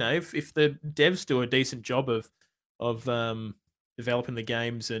 if the devs do a decent job of developing the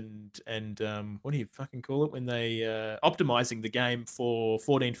games and what do you fucking call it when they optimizing the game for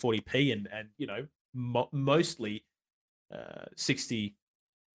 1440p and mostly 60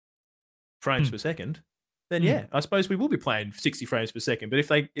 frames per second, then yeah, I suppose we will be playing 60 frames per second. But if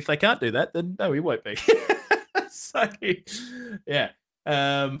they can't do that, then no, we won't be. So, yeah.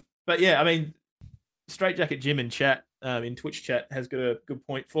 But yeah, I mean, Straight Jacket Jim in chat, in Twitch chat, has got a good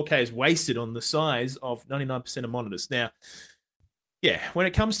point. 4K is wasted on the size of 99% of monitors. Now, yeah, when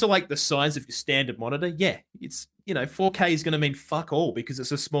it comes to like the size of your standard monitor, yeah, it's 4K is going to mean fuck all because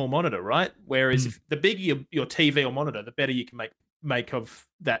it's a small monitor, right? Whereas if the bigger your TV or monitor, the better you can make of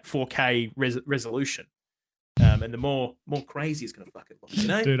that 4K resolution. And the more crazy it's going to fucking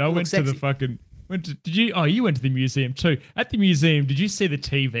look. Dude, I went to the fucking. You went to the museum too. At the museum, did you see the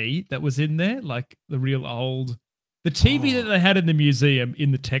TV that was in there? Like the real old, the TV that they had in the museum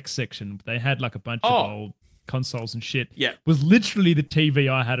in the tech section. They had like a bunch of old consoles and shit. Yeah, was literally the TV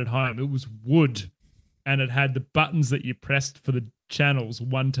I had at home. It was wood, and it had the buttons that you pressed for the channels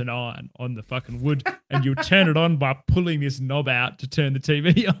 1 to 9 on the fucking wood, and you would turn it on by pulling this knob out to turn the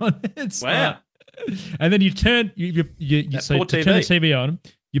TV on. Wow. And then you turn to turn the TV on.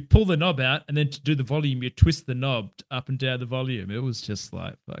 You pull the knob out, and then to do the volume, you twist the knob up and down the volume. It was just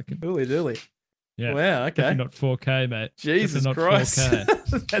like fucking dilly. Yeah. Wow. Okay. Definitely not 4K, mate. Jesus not Christ.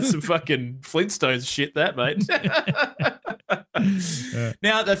 4K. That's some fucking Flintstones shit, that, mate.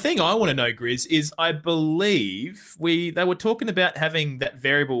 Now, the thing I want to know, Grizz, is I believe they were talking about having that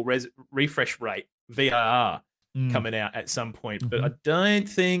variable refresh rate, VRR, coming out at some point, but I don't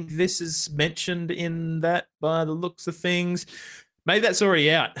think this is mentioned in that by the looks of things. Maybe that's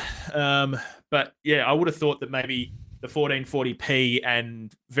already out. But yeah, I would have thought that maybe the 1440p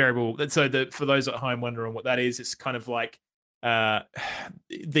and variable. So for those at home wondering what that is, it's kind of like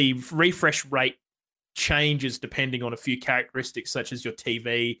the refresh rate changes depending on a few characteristics such as your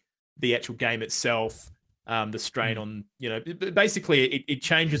TV, the actual game itself, the strain on, basically it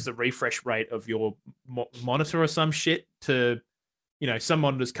changes the refresh rate of your monitor or some shit to, some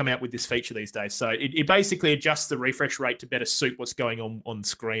monitors come out with this feature these days. So it basically adjusts the refresh rate to better suit what's going on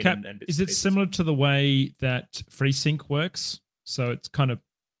screen. Cap, is it similar to the way that FreeSync works? So it's kind of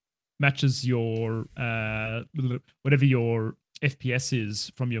matches your, whatever your FPS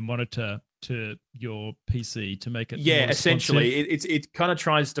is from your monitor to your PC to make it more essentially. It kind of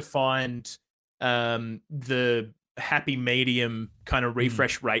tries to find the happy medium kind of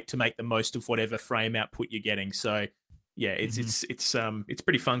refresh rate to make the most of whatever frame output you're getting. So yeah, it's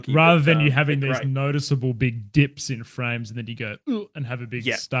pretty funky. Rather than you having these noticeable big dips in frames and then you go and have a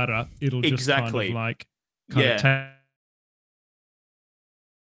big stutter, it'll just kind of like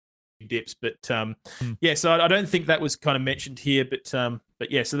dips. But so I don't think that was kind of mentioned here. But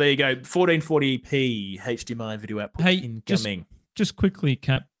yeah, so there you go, 1440p HDMI video output incoming. Just quickly,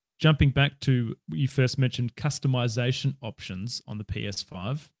 Cap, jumping back to you first mentioned customization options on the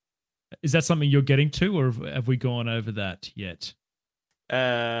PS5. Is that something you're getting to, or have we gone over that yet?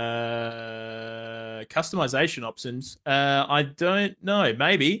 Customization options. I don't know.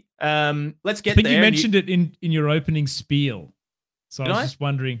 Maybe. Let's get there. I think you mentioned it in your opening spiel. So I was just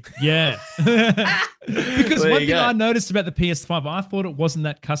wondering. Yeah. Because one thing I noticed about the PS5, I thought it wasn't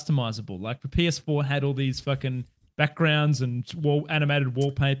that customizable. Like the PS4 had all these fucking backgrounds and animated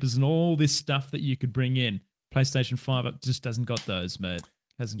wallpapers and all this stuff that you could bring in. PlayStation 5 it just doesn't got those, mate.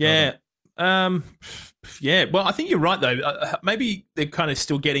 Yeah. Well, I think you're right though. Maybe they're kind of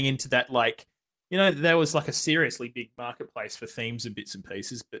still getting into that, like, there was like a seriously big marketplace for themes and bits and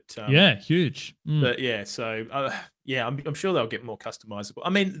pieces, but huge. But yeah, so yeah, I'm sure they'll get more customizable. I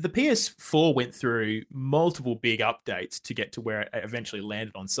mean, the PS4 went through multiple big updates to get to where it eventually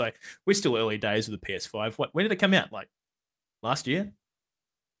landed on. So we're still early days of the PS5. When did it come out? Like last year?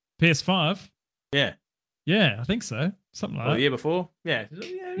 PS5? Yeah. Yeah, I think so. Something like Or that. the year before? Yeah.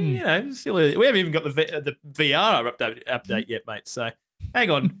 You know, still we haven't even got the VR update yet, mate. So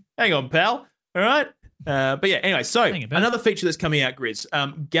hang on, pal. All right. But yeah, anyway, so another feature that's coming out,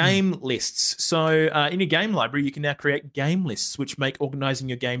 Grizz, game lists. So in your game library, you can now create game lists, which make organizing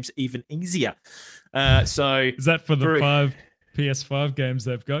your games even easier. So is that for the 5 PS5 games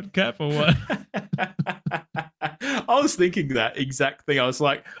they've got, Cap, or what? I was thinking that exact thing. I was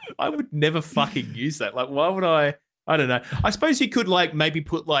like, I would never fucking use that. Like, why would I? I don't know. I suppose you could like maybe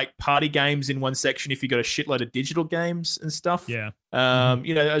put like party games in one section if you got a shitload of digital games and stuff. Yeah.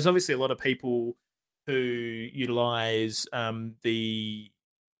 You know, there's obviously a lot of people who utilize the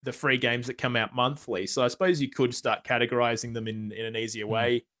free games that come out monthly. So I suppose you could start categorizing them in an easier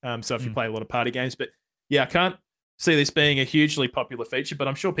way. So if you play a lot of party games, but yeah, I can't see this being a hugely popular feature, but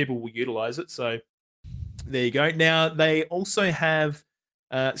I'm sure people will utilize it. So there you go. Now they also have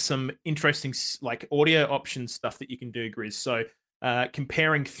some interesting like audio option stuff that you can do, Grizz. So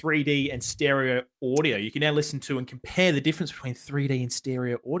comparing 3D and stereo audio. You can now listen to and compare the difference between 3D and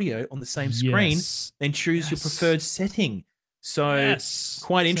stereo audio on the same screen, then choose your preferred setting. So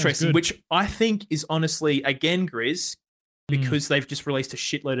quite interesting, which I think is honestly, again, Grizz, because they've just released a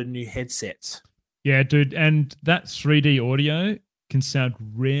shitload of new headsets. Yeah, dude. And that 3D audio can sound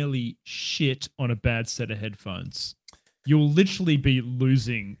really shit on a bad set of headphones. You'll literally be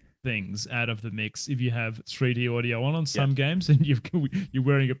losing things out of the mix if you have 3D audio on some games and you're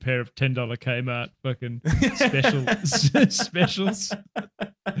wearing a pair of $10 Kmart fucking specials.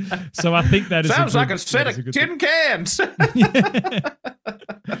 So I think that sounds like a set of tin cans. Okay,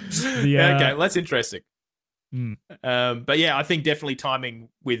 that's interesting. But yeah, I think definitely timing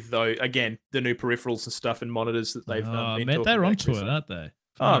with the new peripherals and stuff and monitors that they've been man, they're onto it, aren't they?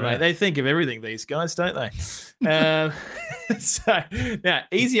 Mate, they think of everything, these guys, don't they? So now,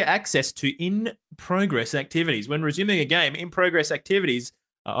 easier access to in-progress activities. When resuming a game, in-progress activities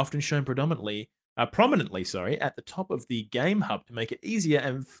are often shown prominently, at the top of the game hub to make it easier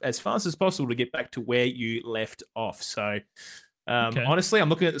and as fast as possible to get back to where you left off. So honestly, I'm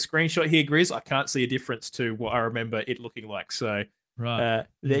looking at the screenshot here, Grizz. I can't see a difference to what I remember it looking like. So there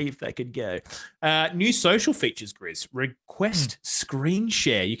if they could go. New social features, Grizz. Request screen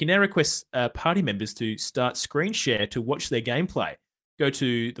share. You can now request party members to start screen share to watch their gameplay. Go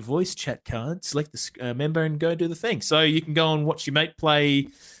to the voice chat card, select the member, and go do the thing. So you can go and watch your mate play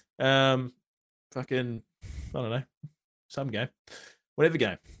fucking, I don't know, some game. Whatever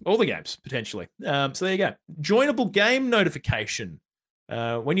game. All the games, potentially. So there you go. Joinable game notification.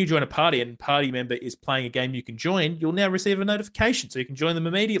 When you join a party and party member is playing a game you can join, you'll now receive a notification so you can join them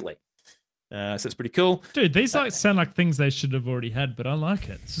immediately. So it's pretty cool. Dude, these sound like things they should have already had, but I like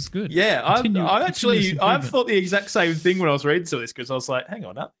it. This is good. Yeah, I've thought the exact same thing when I was reading some of this because I was like, hang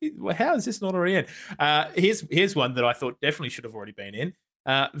on, how is this not already in? Here's one that I thought definitely should have already been in.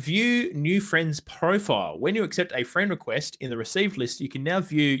 View new friend's profile. When you accept a friend request in the received list, you can now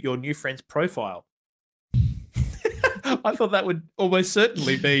view your new friend's profile. I thought that would almost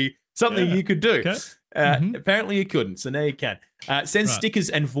certainly be something you could do. Okay. Apparently you couldn't, so now you can. Send stickers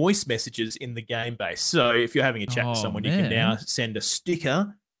and voice messages in the game base. So if you're having a chat with someone, you can now send a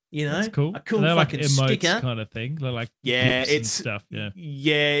sticker. You know, that's cool. A cool fucking like sticker kind of thing. They're like it's stuff.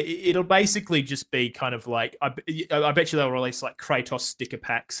 Yeah, it'll basically just be kind of like I bet you they'll release like Kratos sticker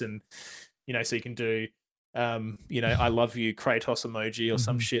packs, and so you can do I love you Kratos emoji or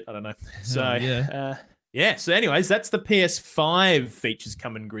some shit. I don't know. So so anyways, that's the PS5 features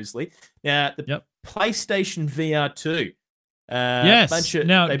coming, Grizzly. Now the PlayStation VR 2. Yes.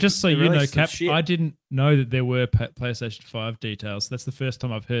 Now, just so you know, Cap, I didn't know that there were PlayStation 5 details. That's the first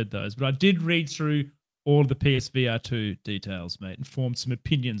time I've heard those. But I did read through all of the PSVR 2 details, mate, and formed some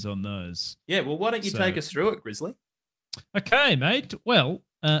opinions on those. Yeah, well, why don't you take us through it, Grizzly? Okay, mate. Well,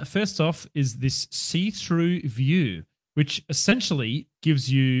 first off is this see-through view, which essentially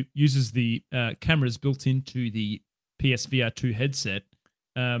uses the cameras built into the PSVR 2 headset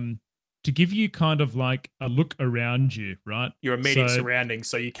to give you kind of like a look around you, right? Your immediate surroundings,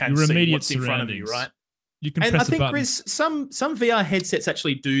 so you can see what's in front of you, right? You can press a button. Grizz, some VR headsets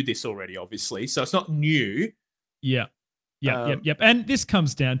actually do this already, obviously, so it's not new. Yeah. And this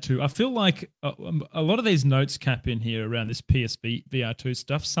comes down to, I feel like a lot of these notes, Cap, in here around this PSVR 2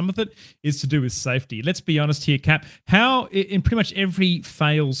 stuff, some of it is to do with safety. Let's be honest here, Cap. How in pretty much every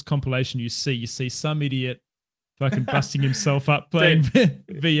fails compilation you see some idiot fucking busting himself up playing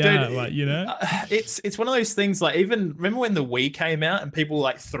VR, dude, like, you know? It's one of those things, like, even remember when the Wii came out and people were,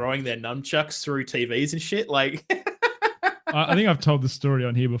 like, throwing their nunchucks through TVs and shit? Like, I think I've told the story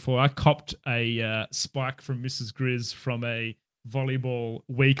on here before. I copped a spike from Mrs. Grizz from a volleyball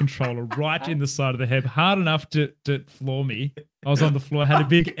Wii controller right in the side of the head, hard enough to floor me. I was on the floor, had a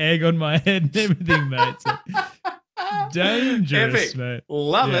big egg on my head and everything, mate. So, dangerous, epic. mate.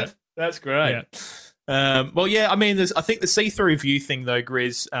 Love it. That's great. Yeah. Well, yeah, I mean, I think the see-through view thing, though,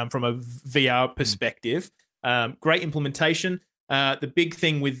 Grizz, from a VR perspective, great implementation. The big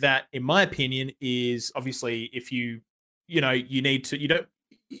thing with that, in my opinion, is obviously if you need to,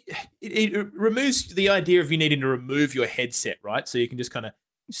 it removes the idea of you needing to remove your headset, right? So you can just kind of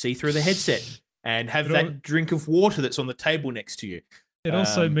see through the headset and have that drink of water that's on the table next to you. It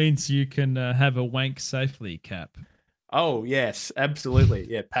also means you can have a wank safely, Cap. Oh, yes,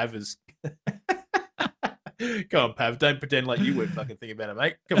 absolutely. Yeah, Pav is... Go on, Pav. Don't pretend like you weren't fucking thinking about it,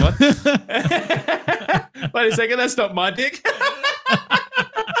 mate. Come on. Wait a second. That's not my dick.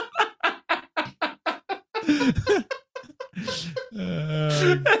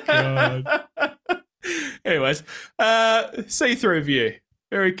 Oh, God. Anyways, see-through view.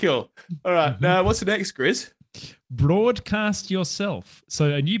 Very cool. All right. Now, what's the next, Grizz? Broadcast yourself.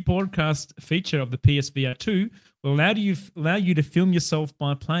 So a new broadcast feature of the PSVR 2 will allow you to film yourself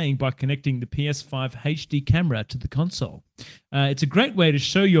by connecting the PS5 HD camera to the console. It's a great way to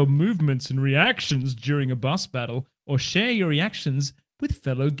show your movements and reactions during a boss battle or share your reactions with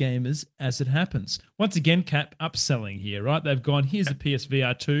fellow gamers as it happens. Once again, Cap, upselling here, right? They've gone, here's a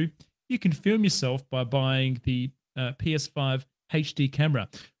PSVR 2. You can film yourself by buying the PS5 HD camera.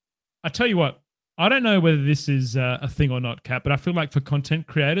 I tell you what, I don't know whether this is a thing or not, Cap, but I feel like for content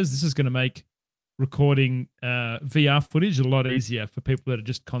creators, this is going to make recording VR footage a lot easier for people that are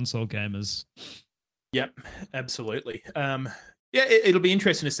just console gamers. Yep, absolutely. It'll be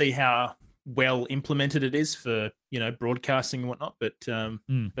interesting to see how well implemented it is for broadcasting and whatnot. But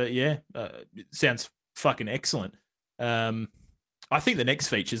yeah, it sounds fucking excellent. I think the next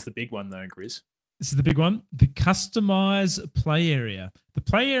feature is the big one though, Grizz. This is the big one. The customize play area. The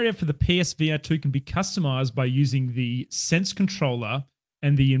play area for the PSVR 2 can be customized by using the Sense controller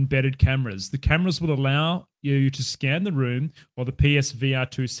and the embedded cameras. The cameras will allow you to scan the room, while the PSVR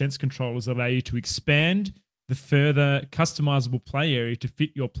 2 Sense controllers allow you to expand the further customizable play area to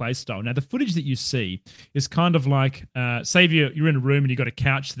fit your play style. Now, the footage that you see is kind of like, say if you're in a room and you've got a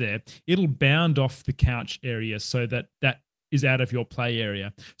couch there, it'll bound off the couch area so that is out of your play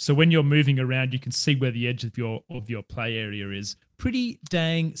area. So when you're moving around, you can see where the edge of your play area is. Pretty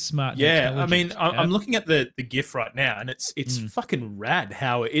dang smart. Yeah, I mean, I'm looking at the GIF right now, and it's fucking rad.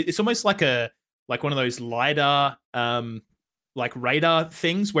 How it's almost like one of those LiDAR like radar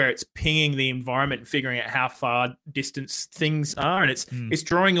things where it's pinging the environment and figuring out how far distance things are, and it's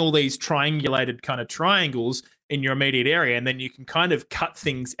drawing all these triangulated kind of triangles in your immediate area, and then you can kind of cut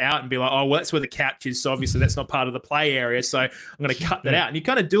things out and be like, oh, well, that's where the couch is, so obviously that's not part of the play area, so I'm going to cut that out. And you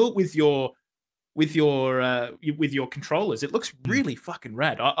kind of do it with your controllers. It looks really fucking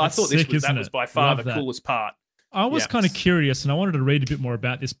rad. I thought that was by far the coolest part. I was kind of curious, and I wanted to read a bit more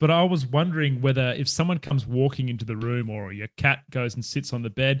about this, but I was wondering whether if someone comes walking into the room or your cat goes and sits on the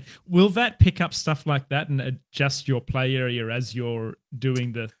bed, will that pick up stuff like that and adjust your play area as you're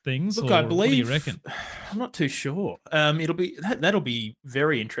doing the things? Look, I believe, what do you reckon? I'm not too sure. That'll be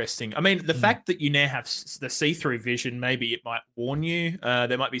very interesting. I mean, the fact that you now have the see-through vision, maybe it might warn you.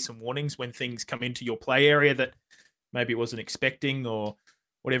 There might be some warnings when things come into your play area that maybe it wasn't expecting or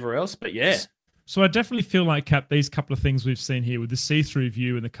whatever else. But yeah. So I definitely feel like, Cap, these couple of things we've seen here with the see-through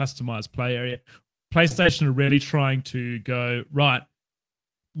view and the customized play area, PlayStation are really trying to go, right,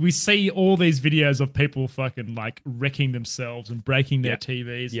 we see all these videos of people fucking like wrecking themselves and breaking their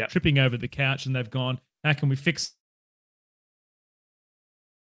TVs, and tripping over the couch, and they've gone, how can we fix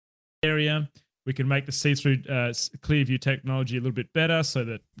area? We can make the see-through clear view technology a little bit better so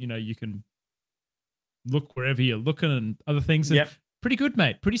that, you can look wherever you're looking and other things. And pretty good,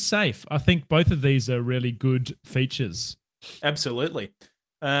 mate. Pretty safe. I think both of these are really good features. Absolutely.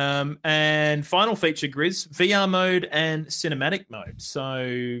 And final feature, Grizz, VR mode and cinematic mode. So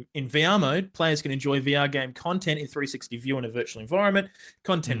in VR mode, players can enjoy VR game content in 360 view in a virtual environment.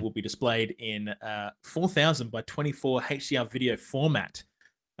 Content will be displayed in 4000 by 24 HDR video format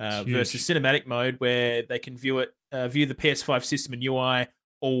versus cinematic mode, where they can view the PS5 system and UI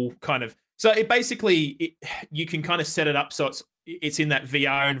all kind of. So it basically, you can kind of set it up so it's it's in that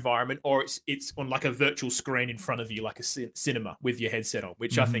VR environment, or it's on like a virtual screen in front of you, like a cinema with your headset on,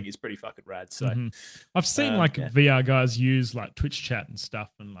 which I think is pretty fucking rad. So I've seen VR guys use like Twitch chat and stuff,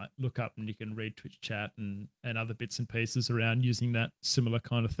 and like look up and you can read Twitch chat and other bits and pieces around using that similar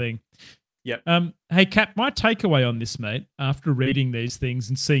kind of thing. Yep. Hey, Cap, my takeaway on this, mate, after reading these things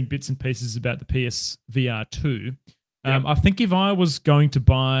and seeing bits and pieces about the PSVR 2, I think if I was going to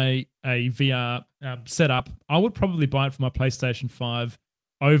buy a VR setup, I would probably buy it for my PlayStation 5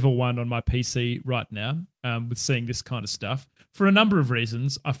 over one on my PC right now, with seeing this kind of stuff. For a number of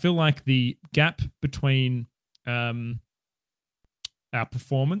reasons, I feel like the gap between our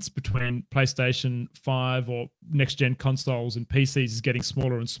performance between PlayStation 5 or next-gen consoles and PCs is getting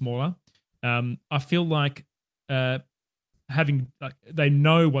smaller and smaller. I feel like they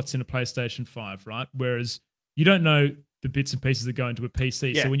know what's in a PlayStation 5, right? Whereas you don't know the bits and pieces that go into a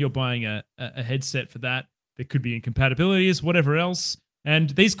PC. Yeah. So when you're buying a headset for that, there could be incompatibilities, whatever else.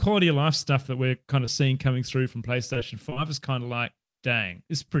 And these quality of life stuff that we're kind of seeing coming through from PlayStation 5 is kind of like, dang,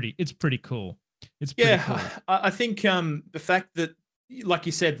 it's pretty cool. It's pretty cool. I think the fact that, like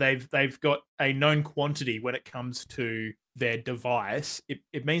you said, they've got a known quantity when it comes to their device,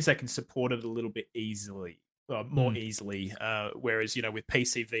 it means they can support it a little bit more easily. Whereas, with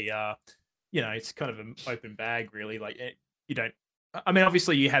PC VR, it's kind of an open bag, really. Like, you don't, I mean,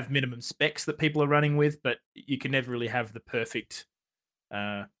 obviously you have minimum specs that people are running with, but you can never really have the perfect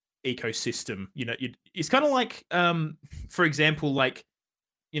ecosystem. It's kind of like, for example, like,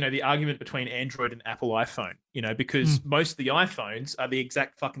 the argument between Android and Apple iPhone, because most of the iPhones are the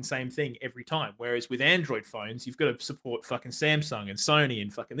exact fucking same thing every time. Whereas with Android phones, you've got to support fucking Samsung and Sony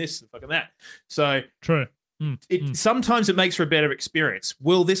and fucking this and fucking that. So true. Sometimes it makes for a better experience.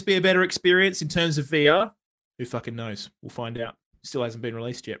 Will this be a better experience in terms of VR? Who fucking knows? We'll find out. Still hasn't been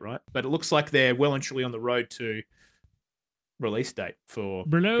released yet, right? But it looks like they're well and truly on the road to release date for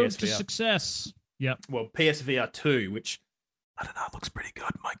Road PSVR. to success. Yep. Well, PSVR 2, which I don't know, it looks pretty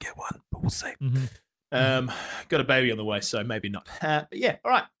good. Might get one, but we'll see. Got a baby on the way, so maybe not. But yeah, all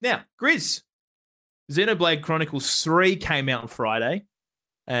right. Now, Grizz, Xenoblade Chronicles 3 came out on Friday,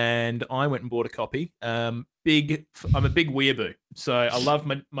 and I went and bought a copy. I'm a big weeaboo, so I love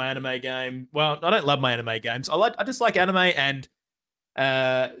my anime game. Well, I don't love my anime games. I just like anime, and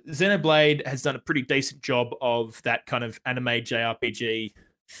Xenoblade has done a pretty decent job of that kind of anime JRPG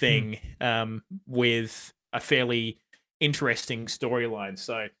thing, with a fairly interesting storyline.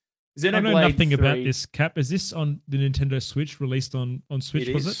 So Xenoblade, I know nothing 3, about this, Cap. Is this on the Nintendo Switch, released on Switch?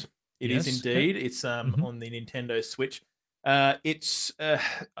 It was is. It is indeed. Okay. It's on the Nintendo Switch. It's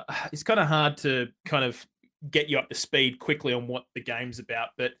kind of hard to kind of get you up to speed quickly on what the game's about,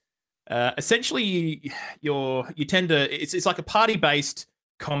 but essentially you tend to, it's like a party-based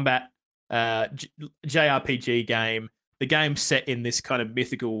combat JRPG game. The game's set in this kind of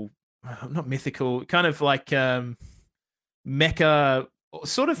not mythical, kind of like mecha,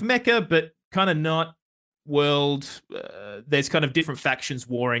 sort of mecha, but kind of not world. There's kind of different factions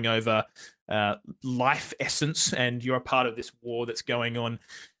warring over life essence, and you're a part of this war that's going on,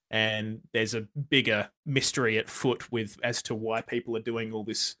 and there's a bigger mystery at foot as to why people are doing all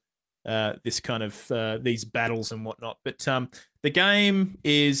this kind of these battles and whatnot. But the game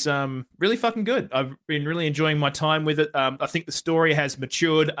is really fucking good. I've been really enjoying my time with it. I think the story has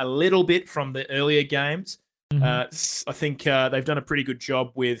matured a little bit from the earlier games. I think they've done a pretty good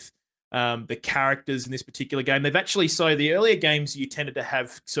job with the characters in this particular game. They've actually, so the earlier games, you tended to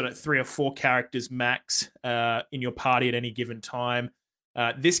have sort of 3 or 4 characters max in your party at any given time.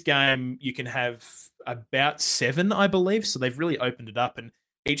 This game, you can have about 7, I believe. So they've really opened it up, and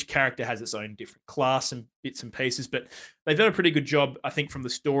each character has its own different class and bits and pieces. But they've done a pretty good job, I think, from the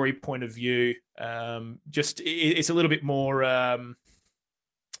story point of view. It's a little bit more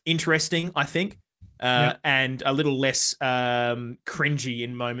interesting, I think. And a little less cringy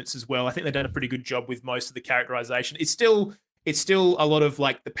in moments as well. I think they've done a pretty good job with most of the characterization. It's still a lot of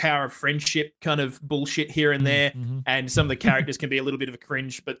like the power of friendship kind of bullshit here and there, and some of the characters can be a little bit of a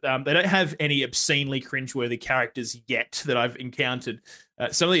cringe, but they don't have any obscenely cringeworthy characters yet that I've encountered.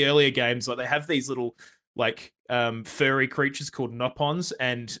 Some of the earlier games, like they have these little like furry creatures called Nopons,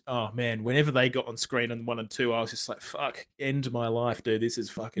 and oh man, whenever they got on screen on 1 and 2, I was just like, fuck, end my life, dude. This is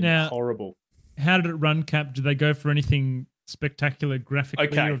fucking horrible. How did it run, Cap? Did they go for anything spectacular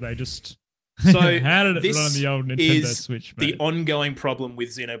graphically, or they just... So how did it run on the old Nintendo Switch, mate? The ongoing problem with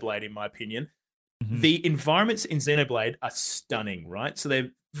Xenoblade, in my opinion. The environments in Xenoblade are stunning, right? So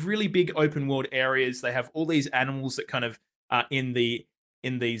they're really big open world areas. They have all these animals that kind of are in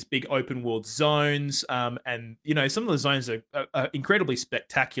these big open world zones. And, some of the zones are incredibly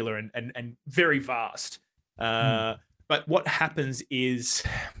spectacular and very vast. But but what happens is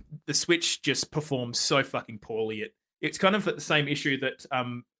the Switch just performs so fucking poorly. It's kind of the same issue that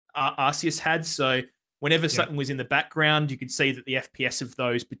Arceus had. So whenever something was in the background, you could see that the FPS of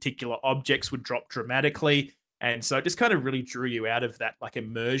those particular objects would drop dramatically. And so it just kind of really drew you out of that like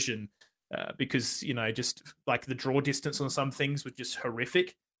immersion because, you know, just like the draw distance on some things was just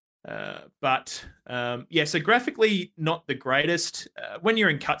horrific. But so graphically, not the greatest. When you're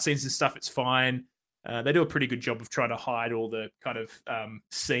in cutscenes and stuff, it's fine. They do a pretty good job of trying to hide all the kind of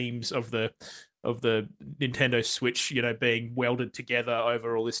seams of the Nintendo Switch, you know, being welded together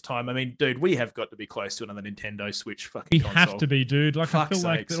over all this time. I mean, dude, we have got to be close to another Nintendo Switch fucking console. We have to be, dude. Like, I feel sakes.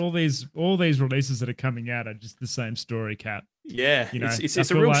 like that all these releases that are coming out are just the same story, Cap. Yeah, you know, it's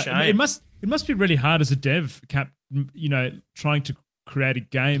a real shame. It must be really hard as a dev, Cap, you know, trying to create a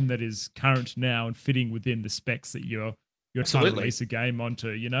game that is current now and fitting within the specs that you're trying to release a game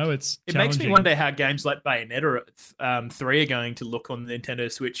onto. You know, it makes me wonder how games like Bayonetta 3 are going to look on the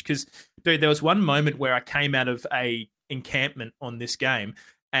Nintendo Switch. Because, dude, there was one moment where I came out of a encampment on this game,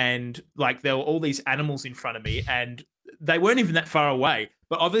 and like there were all these animals in front of me, and they weren't even that far away.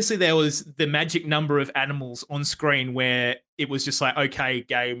 But obviously there was the magic number of animals on screen where it was just like, okay,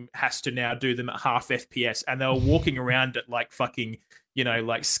 game has to now do them at half FPS, and they were walking around at like fucking, you know,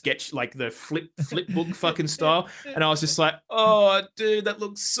 like sketch, like the flip book fucking style. And I was just like, oh, dude, that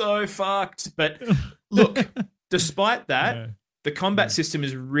looks so fucked. But look, despite that, the combat system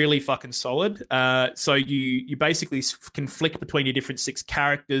is really fucking solid. So you basically can flick between your different 6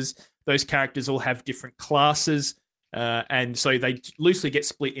 characters. Those characters all have different classes. And so they loosely get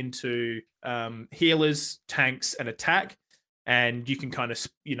split into healers, tanks, and attack. And you can kind of,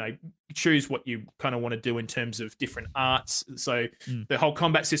 you know, choose what you kind of want to do in terms of different arts. So the whole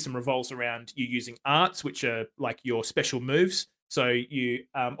combat system revolves around you using arts, which are like your special moves. So you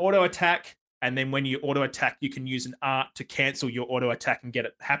auto attack, and then when you auto attack, you can use an art to cancel your auto attack and get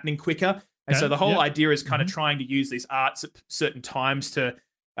it happening quicker. And so the whole idea is kind of trying to use these arts at certain times to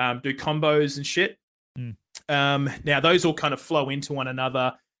do combos and shit. Now those all kind of flow into one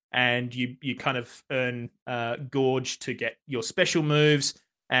another, and you kind of earn Gorge to get your special moves.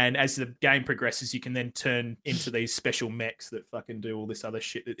 And as the game progresses, you can then turn into these special mechs that fucking do all this other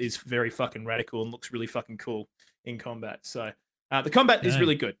shit that is very fucking radical and looks really fucking cool in combat. So the combat is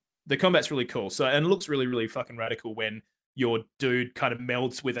really good. The combat's really cool. So, and it looks really, really fucking radical when your dude kind of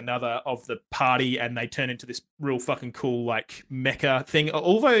melds with another of the party and they turn into this real fucking cool like mecha thing.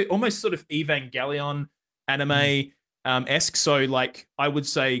 Although almost sort of Evangelion anime esque. So like I would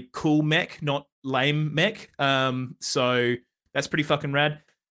say cool mech, not lame mech. So that's pretty fucking rad.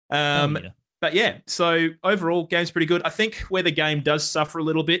 But yeah, so overall, game's pretty good. I think where the game does suffer a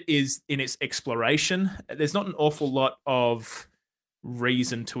little bit is in its exploration. There's not an awful lot of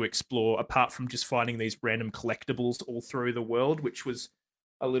reason to explore apart from just finding these random collectibles all through the world, which was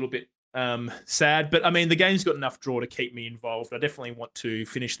a little bit sad. But I mean, the game's got enough draw to keep me involved. I definitely want to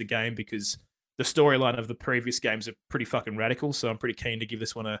finish the game because the storyline of the previous games are pretty fucking radical. So I'm pretty keen to give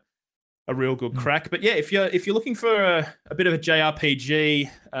this one a real good crack. But yeah, if you're looking for a bit of a JRPG,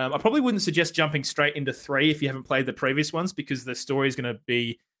 I probably wouldn't suggest jumping straight into 3 if you haven't played the previous ones, because the story is going to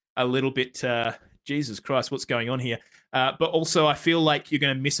be a little bit Jesus Christ, what's going on here? But also, I feel like you're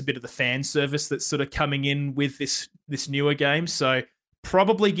going to miss a bit of the fan service that's sort of coming in with this newer game. So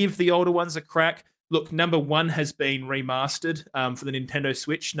probably give the older ones a crack. Look, number 1 has been remastered for the Nintendo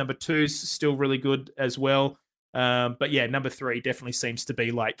Switch. Number 2 is still really good as well. But yeah, number 3 definitely seems to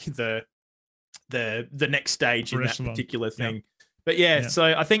be like the next stage in that particular thing. Yep. But yeah, so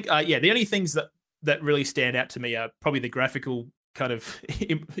I think the only things that really stand out to me are probably the graphical kind of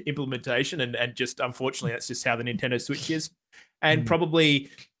implementation, and just unfortunately that's just how the Nintendo Switch is. And probably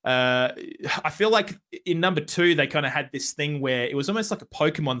I feel like in number 2 they kind of had this thing where it was almost like a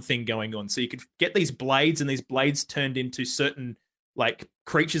Pokemon thing going on. So you could get these blades, and these blades turned into certain like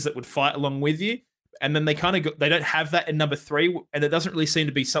creatures that would fight along with you. And then they don't have that in number 3, and it doesn't really seem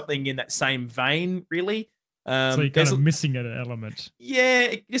to be something in that same vein, really. So you're kind of missing an element. Yeah,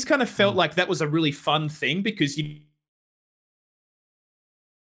 it just kind of felt like that was a really fun thing, because you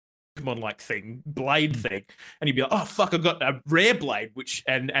Pokemon-like thing, blade thing, and you'd be like, oh fuck, I've got a rare blade,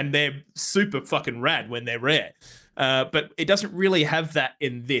 and they're super fucking rad when they're rare. But it doesn't really have that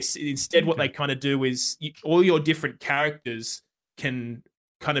in this. Instead, what they kind of do is all your different characters can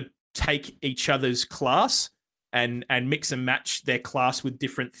kind of take each other's class and mix and match their class with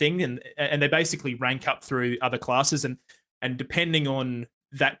different thing, and they basically rank up through other classes, and depending on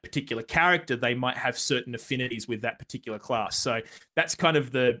that particular character, they might have certain affinities with that particular class. So that's kind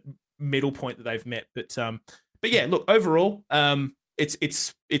of the middle point that they've met. But yeah, look, overall,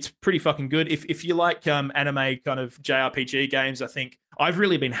 it's pretty fucking good. If you like anime kind of JRPG games, I think I've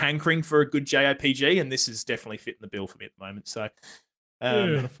really been hankering for a good JRPG, and this is definitely fitting the bill for me at the moment. So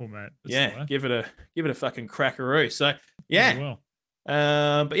beautiful, mate. Yeah, give it a fucking crackaroo. So yeah,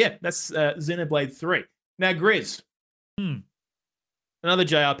 but yeah, that's Xenoblade 3. Now, Grizz, another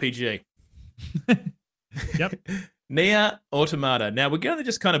JRPG. Yep. Nier Automata. Now we're going to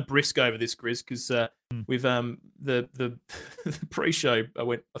just kind of brisk over this, Grizz, because we've the pre-show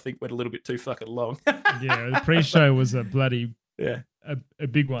I think went a little bit too fucking long. Yeah, the pre-show was a bloody a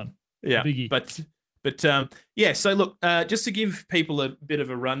big one. Yeah, biggie. But yeah. So look, just to give people a bit of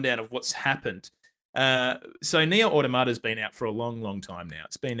a rundown of what's happened. So Nier Automata's been out for a long, long time now.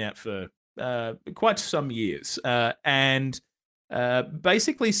 It's been out for quite some years, and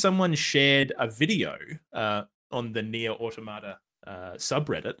basically someone shared a video on the Nier Automata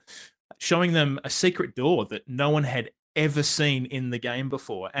subreddit showing them a secret door that no one had ever seen in the game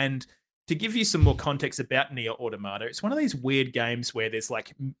before. And to give you some more context about Nier Automata, it's one of these weird games where there's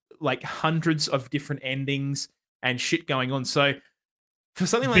like hundreds of different endings and shit going on. So for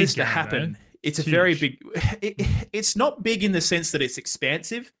something like this to happen, it's a very big... It's not big in the sense that it's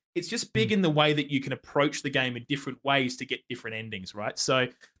expansive. It's just big in the way that you can approach the game in different ways to get different endings, right? So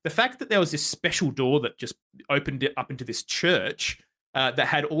the fact that there was this special door that just opened it up into this church that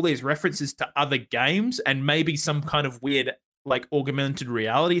had all these references to other games and maybe some kind of weird like augmented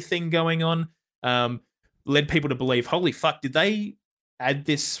reality thing going on led people to believe, holy fuck, did they add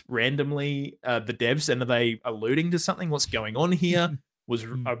this randomly, the devs, and are they alluding to something? What's going on here? Was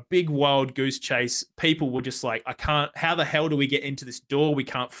a big wild goose chase. People were just like, how the hell do we get into this door? We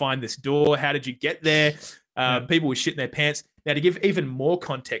can't find this door. How did you get there? People were shitting their pants. Now, to give even more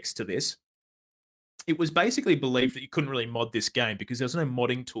context to this, it was basically believed that you couldn't really mod this game because there was no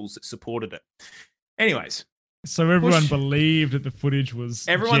modding tools that supported it. Anyways. So everyone believed that the footage was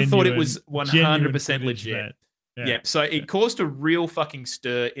Everyone thought it was 100% legit. Yeah. So it caused a real fucking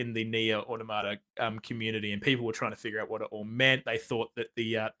stir in the Nier Automata community, and people were trying to figure out what it all meant. They thought that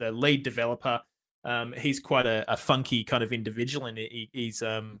the lead developer, he's quite a funky kind of individual, and he's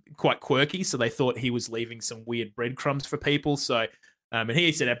quite quirky. So they thought he was leaving some weird breadcrumbs for people. So, and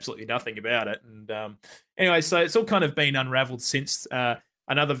he said absolutely nothing about it. And anyway, so it's all kind of been unraveled since.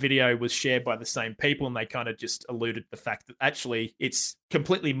 Another video was shared by the same people, and they kind of just alluded to the fact that actually it's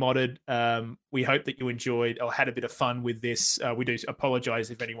completely modded. We hope that you enjoyed or had a bit of fun with this. We do apologize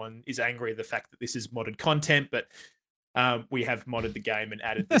if anyone is angry at the fact that this is modded content, but we have modded the game and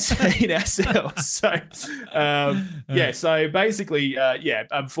added this in ourselves. So, yeah, so basically,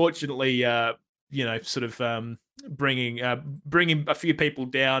 unfortunately, sort of bringing a few people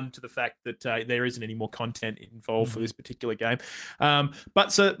down to the fact that there isn't any more content involved for this particular game.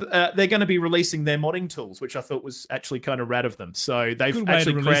 But so they're going to be releasing their modding tools, which I thought was actually kind of rad of them. So they've Good way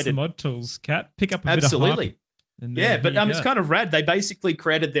actually to release created the mod tools, Cat. Pick up a absolutely. bit of hype. Yeah, but it's kind of rad. They basically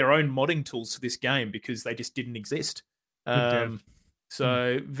created their own modding tools for this game because they just didn't exist.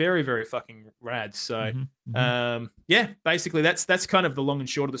 So very, very fucking rad. So yeah, basically that's kind of the long and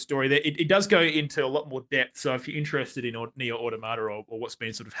short of the story. It does go into a lot more depth. So if you're interested in Nier Automata or what's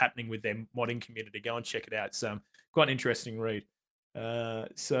been sort of happening with their modding community, go and check it out. It's quite an interesting read.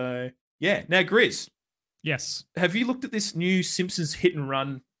 So yeah. Now, Grizz. Yes. Have you looked at this new Simpsons Hit and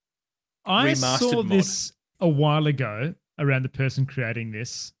Run I remastered saw mod? this a while ago around the person creating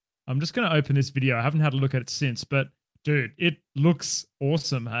this. I'm just going to open this video. I haven't had a look at it since, but dude, it looks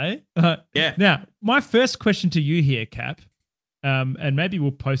awesome, hey? Yeah. Now, my first question to you here, Cap, and maybe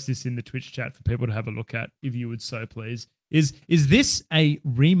we'll post this in the Twitch chat for people to have a look at, if you would so please, is this a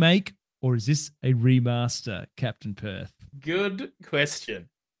remake or is this a remaster, Captain Perth? Good question.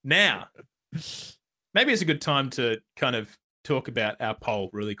 Now, maybe it's a good time to kind of talk about our poll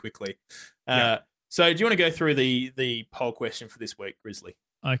really quickly. So do you want to go through the poll question for this week, Grizzly?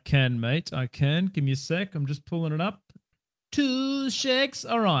 I can, mate. I can. Give me a sec. I'm just pulling it up. 2 shakes.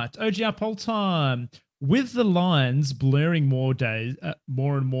 All right. OGR poll time. With the lines blurring more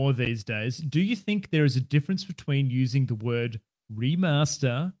and more these days, do you think there is a difference between using the word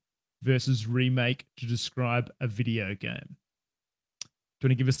remaster versus remake to describe a video game? Do you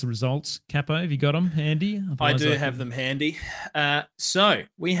want to give us the results, Capo? Have you got them handy? I do have them handy. So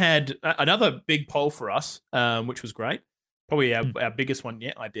we had another big poll for us, which was great. Probably our biggest one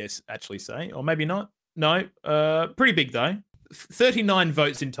yet, I dare actually say. Or maybe not. No, pretty big though. 39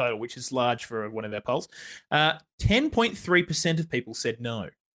 votes in total, which is large for one of our polls. 10.3% of people said no.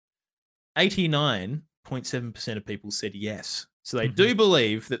 89.7% of people said yes. So they do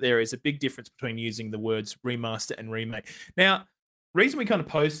believe that there is a big difference between using the words remaster and remake. Now, reason we kind of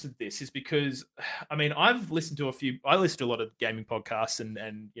posted this is because, I mean, I listen to a lot of gaming podcasts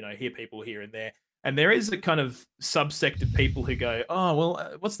and hear people here and there. And there is a kind of subsect of people who go, oh,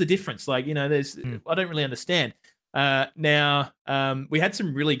 well, what's the difference? Like, I don't really understand. Now, we had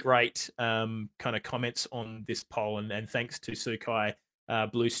some really great kind of comments on this poll, and thanks to Sukai,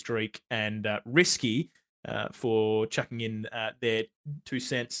 Blue Streak, and Risky for chucking in their 2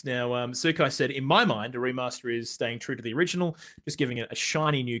 cents. Now, Sukai said, in my mind, a remaster is staying true to the original, just giving it a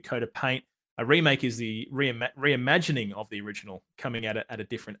shiny new coat of paint. A remake is the reimagining of the original, coming at it at a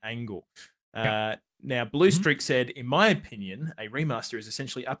different angle. Now, Blue Streak said, in my opinion, a remaster is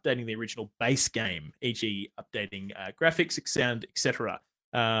essentially updating the original base game, e.g., updating graphics, sound, etc.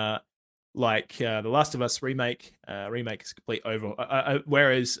 Like The Last of Us remake is a complete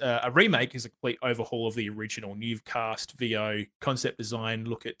whereas a remake is a complete overhaul of the original. New cast, VO, concept design.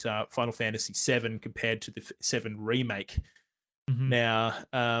 Look at Final Fantasy VII compared to the 7 remake. Now,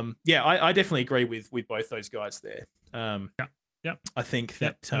 I definitely agree with both those guys there. I think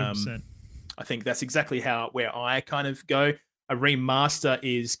that I think that's exactly where I kind of go. A remaster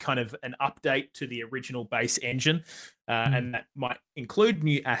is kind of an update to the original base engine, and that might include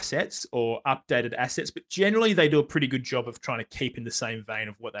new assets or updated assets, but generally they do a pretty good job of trying to keep in the same vein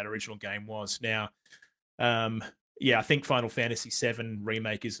of what that original game was. Now, I think Final Fantasy VII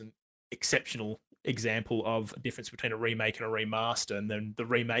Remake is an exceptional example of a difference between a remake and a remaster, and then the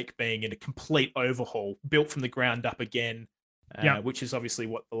remake being in a complete overhaul, built from the ground up again, which is obviously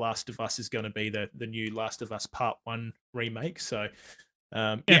what The Last of Us is going to be, the new Last of Us Part 1 remake. So,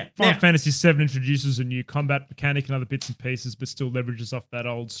 Final Fantasy VII introduces a new combat mechanic and other bits and pieces, but still leverages off that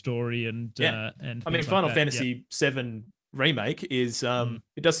old story. And I mean, Final Fantasy VII remake is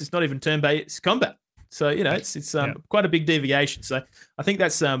it's not even turn-based combat. So it's quite a big deviation. So I think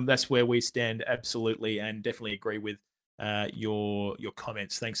that's where we stand absolutely, and definitely agree with your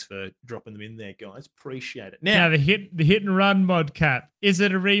comments. Thanks for dropping them in there, guys. Appreciate it. Now the hit and run mod, Cap. Is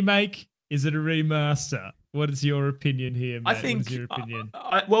it a remake? Is it a remaster? What is your opinion here, mate? I think. What is your opinion?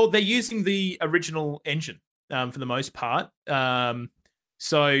 Well, they're using the original engine for the most part.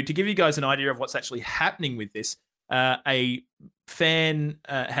 So to give you guys an idea of what's actually happening with this, a fan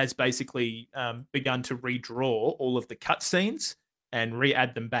has basically begun to redraw all of the cutscenes and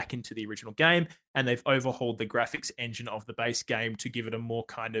re-add them back into the original game, and they've overhauled the graphics engine of the base game to give it a more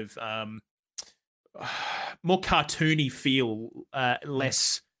kind of more cartoony feel,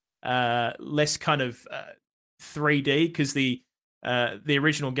 less kind of 3D, because the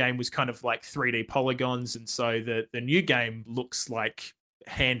original game was kind of like 3D polygons, and so the new game looks like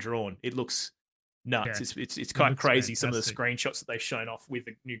hand drawn. It looks nuts. Yeah. It's quite crazy. Fantastic. Some of the screenshots that they've shown off with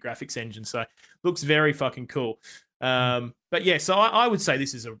the new graphics engine, so looks very fucking cool. But yeah, so I would say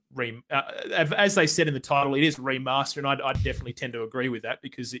this is a as they said in the title, it is a remaster, and I'd definitely tend to agree with that,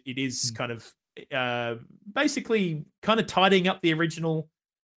 because it is kind of basically kind of tidying up the original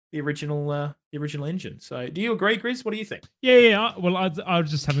engine. So do you agree, Grizz? What do you think? Yeah. Well, I'll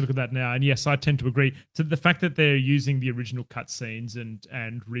just have a look at that now, and yes, I tend to agree. So the fact that they're using the original cutscenes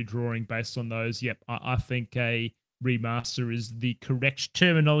and redrawing based on those, yep, I think a remaster is the correct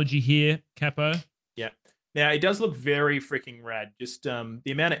terminology here, Capo. Yeah. Now, it does look very freaking rad. Just the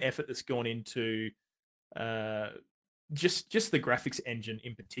amount of effort that's gone into just the graphics engine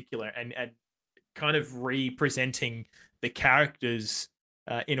in particular, and kind of representing the characters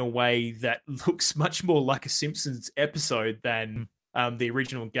in a way that looks much more like a Simpsons episode than the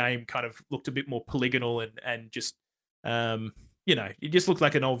original game kind of looked a bit more polygonal and just, it just looked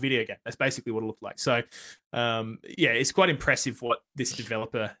like an old video game. That's basically what it looked like. So, it's quite impressive what this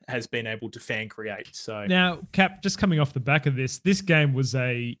developer has been able to fan create. So now, Cap, just coming off the back of this game was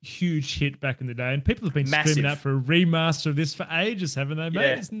a huge hit back in the day, and people have been screaming out for a remaster of this for ages, haven't they, mate?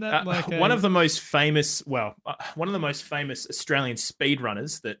 Yeah. Isn't that like one of the most famous Australian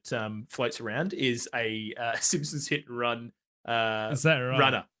speedrunners that floats around is a Simpsons hit and run is that right?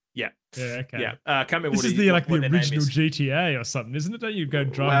 runner. Yeah. Yeah. Okay. Yeah. I can't remember. This is the original GTA or something, isn't it? Don't you go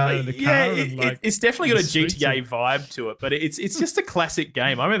driving around in the car? And it's definitely got a GTA vibe to it, but it's just a classic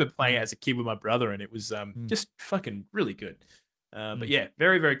game. I remember playing it as a kid with my brother, and it was just fucking really good. But yeah,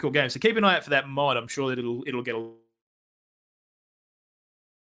 very, very cool game. So keep an eye out for that mod. I'm sure that it'll get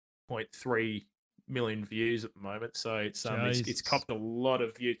 0.3 million views at the moment. So it's copped a lot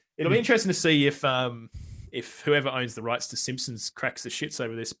of views. It'll be interesting to see if whoever owns the rights to Simpsons cracks the shits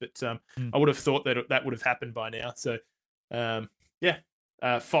over this, but I would have thought that would have happened by now. So,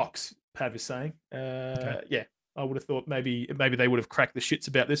 Fox, Pav is saying, I would have thought maybe they would have cracked the shits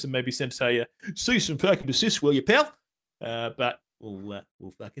about this and maybe sent a cease and fucking desist, will you, pal? But we'll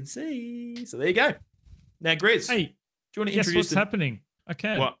fucking see. So there you go. Now, Grizz. Hey, you want to Guess introduce what's happening? I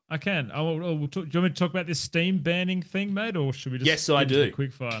can. What? I can. We'll talk, do you want me to talk about this Steam banning thing, mate, or should we just Yes, I get into do. the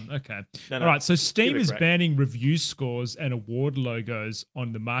quick fire? Okay. No, All right. So Steam Give it a is crack. banning review scores and award logos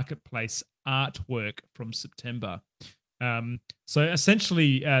on the marketplace artwork from September. So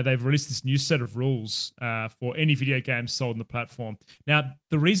essentially, they've released this new set of rules for any video games sold on the platform. Now,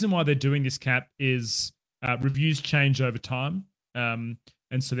 the reason why they're doing this, Cap, is reviews change over time. And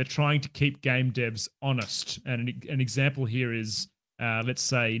so they're trying to keep game devs honest. And an example here is, let's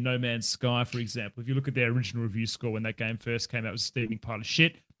say, No Man's Sky, for example. If you look at their original review score when that game first came out, it was a steaming pile of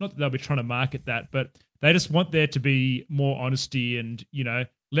shit. Not that they'll be trying to market that, but they just want there to be more honesty and,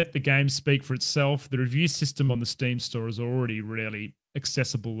 let the game speak for itself. The review system on the Steam store is already really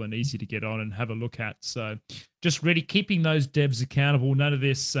accessible and easy to get on and have a look at. So just really keeping those devs accountable. None of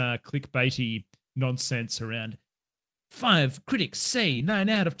this clickbaity nonsense around 5 critics say 9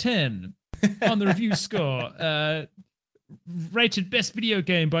 out of 10 on the review score. Rated best video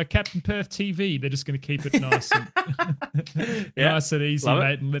game by Captain Perth TV. They're just going to keep it nice and nice and easy, Love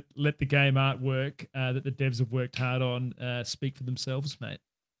mate, and let the game artwork that the devs have worked hard on speak for themselves, mate.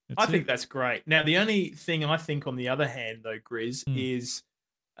 I think that's great. Now, the only thing I think, on the other hand, though, Grizz, is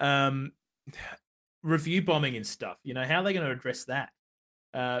review bombing and stuff. How are they going to address that?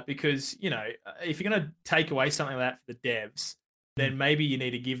 Because, if you're going to take away something like that for the devs, then maybe you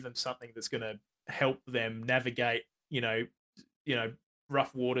need to give them something that's going to help them navigate,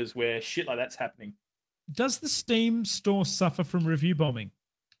 rough waters where shit like that's happening. Does the Steam store suffer from review bombing?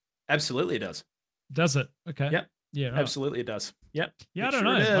 Absolutely, it does. Does it? Okay. Yep. Yeah. Right. Absolutely, it does. Yep. Yeah, I don't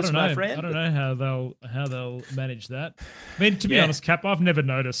know. I don't know how they'll manage that. I mean, to be honest, Cap, I've never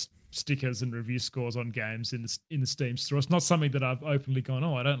noticed stickers and review scores on games in the Steam store. It's not something that I've openly gone,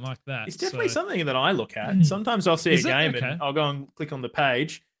 oh, I don't like that. It's definitely something that I look at. Sometimes I'll see a game and I'll go and click on the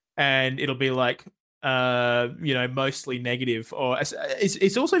page, and it'll be like, mostly negative. Or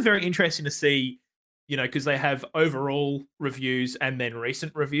it's also very interesting to see, because they have overall reviews and then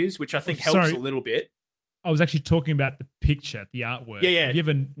recent reviews, which I think helps a little bit. I was actually talking about the picture, the artwork. Yeah.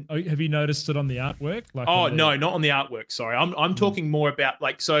 Have you noticed it on the artwork? Like, no, not on the artwork. Sorry, I'm talking more about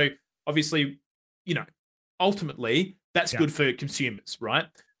so obviously, ultimately that's good for consumers, right?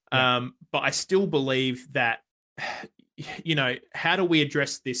 Yeah. But I still believe that, how do we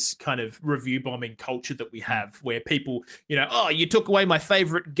address this kind of review bombing culture that we have, where people, you took away my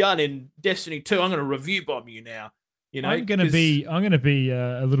favorite gun in Destiny 2, I'm going to review bomb you now. I'm going to be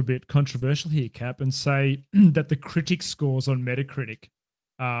a little bit controversial here, Cap, and say that the critic scores on Metacritic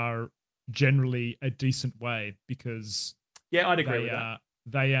are generally a decent way, because I'd agree with that.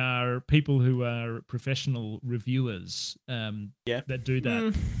 They are people who are professional reviewers that do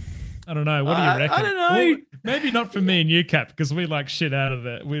that. I don't know. What do you reckon? I don't know. Well, maybe not for me and you, Cap, because we like shit out of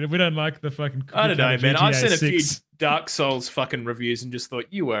it. We don't like the fucking. I don't know, man. I've seen a few Dark Souls fucking reviews and just thought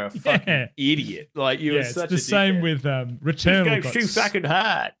you were a fucking idiot. Like you were such a it's the same with Returnal. Got too fucking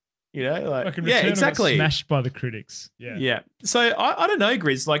hard. Returnal exactly. Got smashed by the critics. Yeah. So I don't know,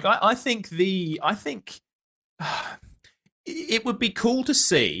 Grizz. Like I think it would be cool to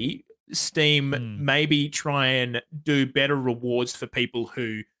see Steam maybe try and do better rewards for people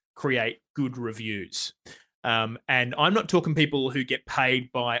who create good reviews. And I'm not talking people who get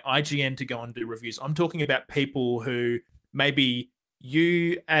paid by IGN to go and do reviews. I'm talking about people who maybe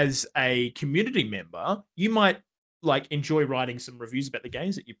you as a community member, you might enjoy writing some reviews about the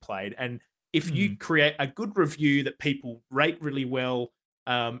games that you played. And if you create a good review that people rate really well,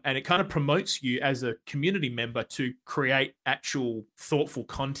 and it kind of promotes you as a community member to create actual thoughtful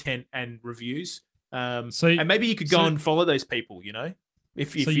content and reviews. And maybe you could go and follow those people,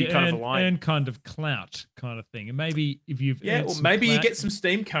 if you kind of align, earn kind of clout kind of thing. And maybe if you've or maybe you get some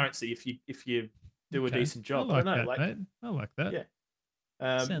Steam currency if you do a decent job. I don't know. I like that.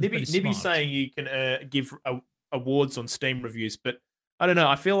 Yeah. Nibby's saying you can give awards on Steam reviews, but I don't know.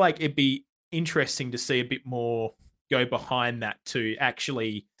 I feel like it'd be interesting to see a bit more go behind that to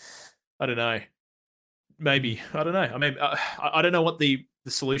actually, I don't know. Maybe, I don't know. I mean, I don't know what the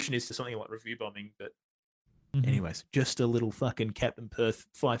solution is to something like review bombing, but anyways, just a little fucking Captain Perth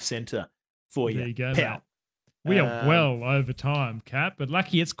 5 center for you. There you go, pal. We are well over time, Cap, but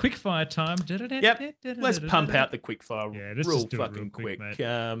lucky it's quickfire time. Yep. Let's pump out the quickfire real fucking quick.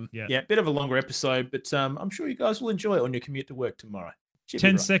 Bit of a longer episode, but I'm sure you guys will enjoy it on your commute to work tomorrow.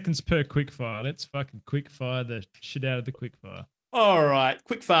 10 seconds per quickfire. Let's fucking quickfire the shit out of the quickfire. All right,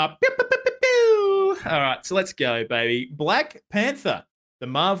 quickfire. Pew, pew, pew, pew, pew. All right, so let's go, baby. Black Panther. The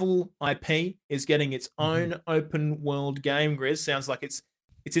Marvel IP is getting its own open world game, Grizz. Sounds like it's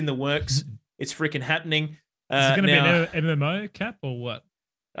in the works. It's freaking happening. Is it going to be an MMO, Cap, or what?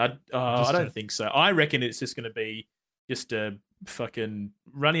 I don't think so. I reckon it's just going to be just a fucking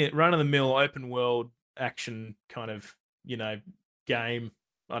run of the mill open world action kind of game.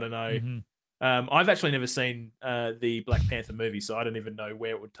 I don't know. Mhm. I've actually never seen the Black Panther movie, so I don't even know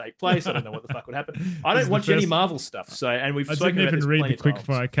where it would take place. I don't know what the fuck would happen. I don't watch any Marvel stuff, so and we've I spoken didn't about even this read plenty the of times.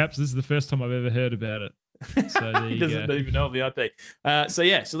 quickfire caps. This is the first time I've ever heard about it. So there He you doesn't go. even know of the IP. So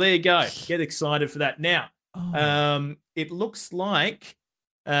there you go. Get excited for that. Now, it looks like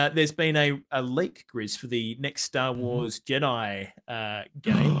there's been a leak, Grizz, for the next Star Wars Jedi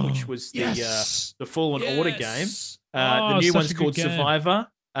game, which was the Fallen Order game. The new one's called Survivor.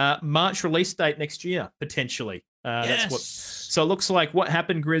 March release date next year, potentially. That's what. So it looks like what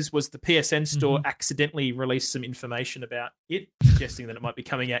happened, Grizz, was the PSN store accidentally released some information about it, suggesting that it might be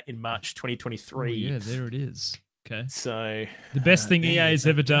coming out in March 2023. Yeah, there it is. Okay. So the best thing EA has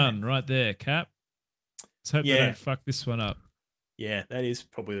ever done, right there, Cap. Let's hope they don't fuck this one up. Yeah, that is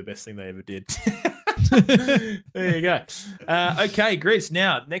probably the best thing they ever did. There you go. Okay, Grizz.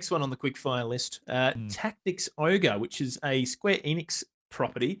 Now, next one on the quickfire list, Tactics Ogre, which is a Square Enix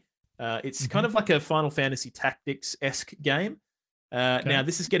property. It's kind of like a Final Fantasy Tactics-esque game. Now,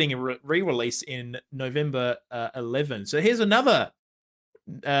 this is getting a re-release in November 11. So here's another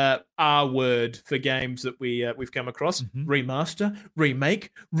R word for games that we've come across: remaster,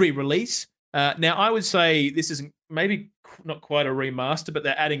 remake, re-release. Now, I would say this isn't maybe not quite a remaster, but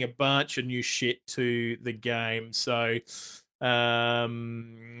they're adding a bunch of new shit to the game. So, where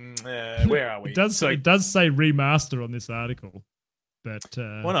are we? It does say remaster on this article. But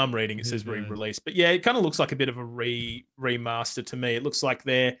when I'm reading, it says re-release. But yeah, it kind of looks like a bit of a remaster to me. It looks like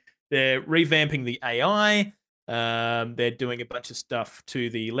they're revamping the AI. They're doing a bunch of stuff to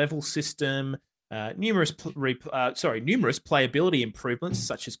the level system. Numerous playability improvements,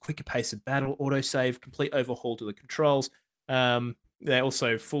 such as quicker pace of battle, autosave, complete overhaul to the controls. They're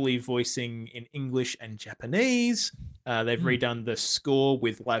also fully voicing in English and Japanese. They've redone the score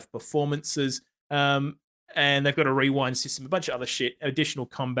with live performances. And they've got a rewind system, a bunch of other shit, additional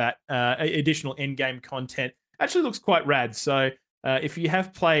combat, additional end-game content. Actually looks quite rad. So if you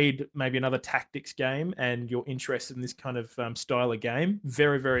have played maybe another tactics game and you're interested in this kind of style of game,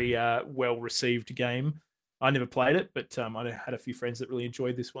 very, very well-received game. I never played it, but I had a few friends that really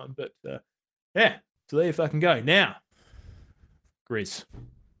enjoyed this one. But yeah, so there you fucking go. Now, Grizz.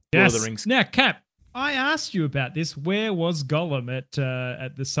 Lord of the Rings. Now, Cap, I asked you about this. Where was Gollum at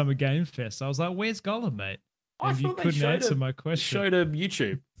the Summer Game Fest? I was like, "Where's Gollum, mate?" And you couldn't answer my question. Showed a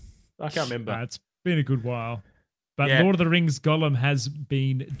YouTube. I can't remember. It's been a good while, but Lord of the Rings Gollum has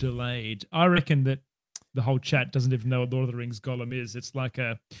been delayed. I reckon that the whole chat doesn't even know what Lord of the Rings Gollum is. It's like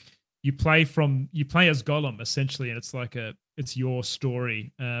you play as Gollum essentially, and it's your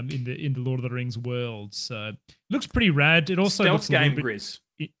story in the Lord of the Rings world. So it looks pretty rad. It also stealth looks game, Grizz.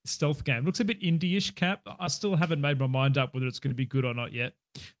 Stealth game. Looks a bit indie-ish, Cap. I still haven't made my mind up whether it's going to be good or not yet.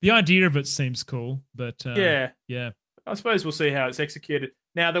 The idea of it seems cool, but yeah. I suppose we'll see how it's executed.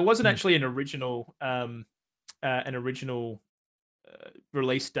 Now, there wasn't actually an original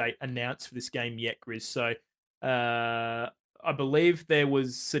release date announced for this game yet, Grizz. So I believe there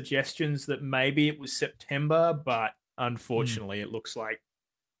was suggestions that maybe it was September, but unfortunately, it looks like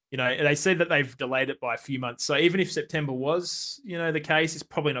they said that they've delayed it by a few months. So even if September was, the case, it's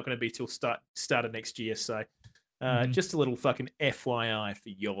probably not going to be till start of next year. So just a little fucking FYI for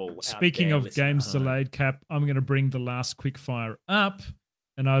y'all. Speaking of games delayed, Cap, I'm going to bring the last quickfire up.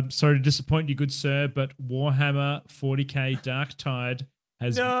 And I'm sorry to disappoint you, good sir, but Warhammer 40k Dark Tide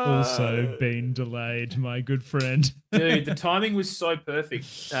has also been delayed, my good friend. Dude, the timing was so perfect.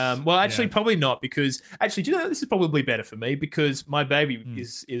 Well, actually, probably not, because do you know this is probably better for me because my baby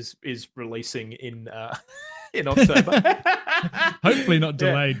is releasing in October. Hopefully not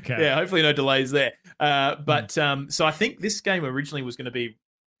delayed, Cap. Yeah, hopefully no delays there. But so I think this game originally was going to be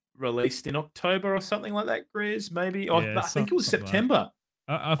released in October or something like that, Grizz, maybe. I think it was September.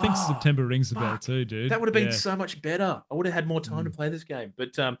 I think September rings a bell too, dude. That would have been so much better. I would have had more time to play this game.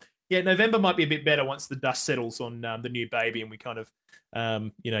 But November might be a bit better once the dust settles on the new baby and we kind of,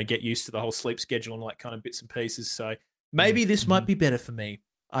 get used to the whole sleep schedule and like kind of bits and pieces. So maybe this might be better for me.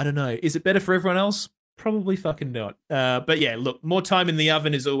 I don't know. Is it better for everyone else? Probably fucking not. But yeah, look, more time in the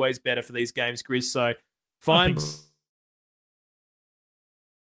oven is always better for these games, Grizz. So fine.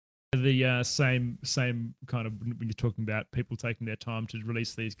 The same kind of when you're talking about people taking their time to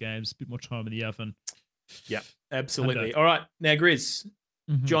release these games, a bit more time in the oven. Yeah, absolutely. All right, now Grizz,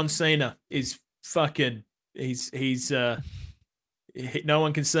 John Cena is fucking. He's no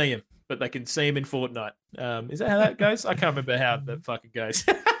one can see him, but they can see him in Fortnite. Is that how that goes? I can't remember how that fucking goes.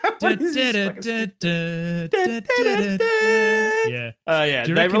 Yeah. Yeah.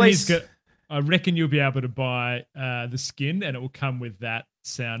 They released. I reckon you'll be able to buy the skin, and it will come with that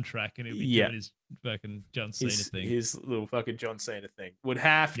soundtrack, and it'll be doing his fucking John Cena thing. His little fucking John Cena thing would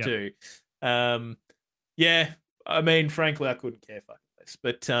have Yep. to. Yeah, I mean, frankly, I couldn't care fucking less.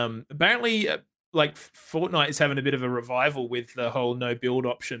 But apparently, like Fortnite is having a bit of a revival with the whole no build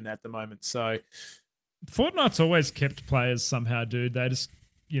option at the moment. So Fortnite's always kept players somehow, dude. They just,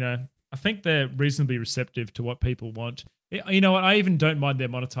 I think they're reasonably receptive to what people want. You know what? I even don't mind their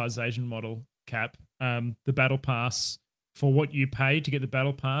monetization model, Cap. The battle pass, for what you pay to get the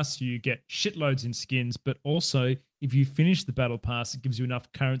battle pass, you get shitloads in skins, but also if you finish the battle pass, it gives you enough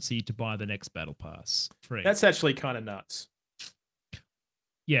currency to buy the next battle pass free. That's actually kind of nuts.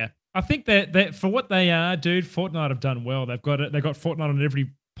 Yeah. I think that for what they are, dude, Fortnite have done well. They've got it. They got Fortnite on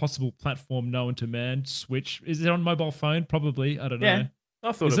every possible platform known to man. Switch. Is it on mobile phone? Probably. I don't know.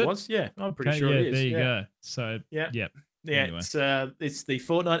 I thought it was. Yeah, I'm pretty sure it is. There you go. So yeah. Anyway. It's the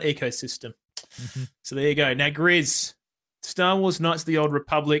Fortnite ecosystem. Mm-hmm. So there you go. Now, Grizz, Star Wars Knights of the Old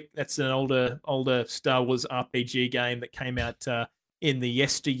Republic. That's an older Star Wars RPG game that came out in the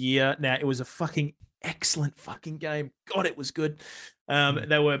yesteryear. Now, it was a fucking excellent fucking game. God, it was good.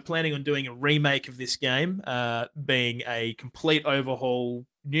 They were planning on doing a remake of this game, being a complete overhaul,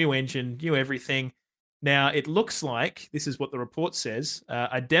 new engine, new everything. Now, it looks like, this is what the report says,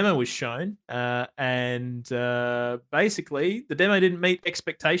 a demo was shown, and basically the demo didn't meet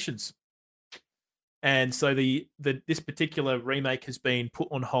expectations. And so this particular remake has been put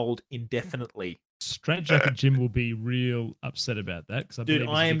on hold indefinitely. Strange Jacket Jim will be real upset about that, because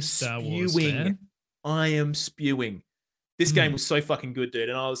I am Star Wars fan. I am spewing. This game was so fucking good, dude.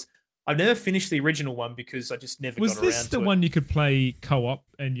 And I've never finished the original one because I just never got around to it. Was this the one you could play co-op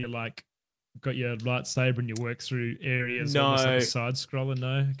and you're like, got your lightsaber and you work through areas? No. Almost like a side scroller?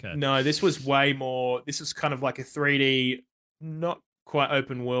 No? Okay. No, this was way more. This was kind of like a 3D, not quite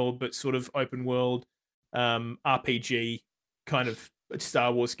open world, but sort of open world RPG kind of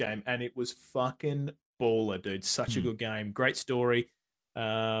Star Wars game. And it was fucking baller, dude. Such a good game. Great story.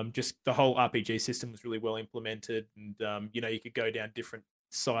 Just the whole RPG system was really well implemented, and you could go down different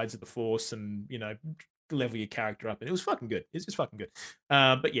sides of the Force and level your character up, and it was fucking good. It's just fucking good.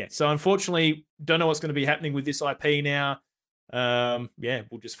 But yeah, so unfortunately, don't know what's going to be happening with this IP now. Yeah,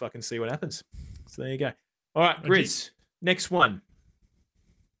 we'll just fucking see what happens. So there you go. All right, Grizz, next one.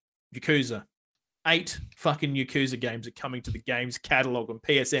 Yakuza. 8 fucking Yakuza games are coming to the games catalog on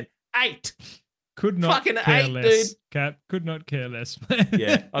PSN. 8. Could not fucking care 8, less, dude. Cap. Could not care less.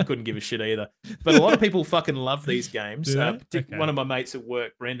 Yeah, I couldn't give a shit either. But a lot of people fucking love these games. Okay. One of my mates at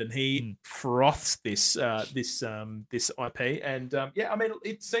work, Brendan, he froths this IP, and yeah, I mean,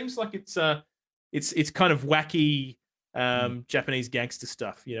 it seems like it's kind of wacky Japanese gangster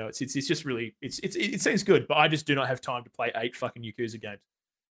stuff. It's just really it seems good, but I just do not have time to play 8 fucking Yakuza games.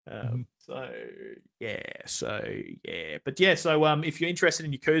 So if you're interested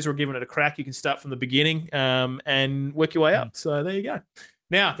in Yakuza or giving it a crack, you can start from the beginning and work your way up. So there you go.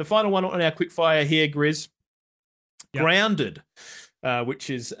 Now, the final one on our quickfire here, Grizz. Yep. Grounded,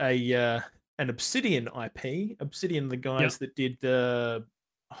 which is an Obsidian IP. Obsidian, the guys that did what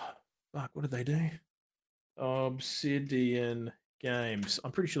did they do? Obsidian Games.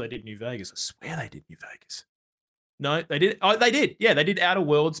 I'm pretty sure they did New Vegas. I swear they did New Vegas. No, they did. Oh, they did. Yeah, they did Outer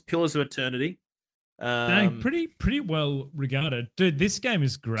Worlds, Pillars of Eternity. Dang, pretty well regarded. Dude, this game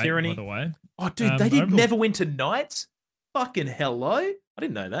is great, Tyranny. By the way. Oh, dude, they did Neverwinter Nights? Fucking hello. I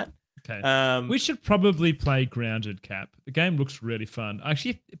didn't know that. Okay. We should probably play Grounded, Cap. The game looks really fun.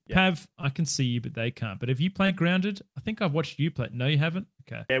 Actually, Pav, I can see you, but they can't. But have you played Grounded? I think I've watched you play it. No, you haven't?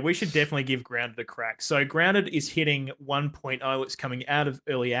 Okay. Yeah, we should definitely give Grounded a crack. So Grounded is hitting 1.0. It's coming out of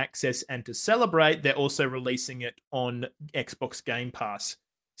early access. And to celebrate, they're also releasing it on Xbox Game Pass.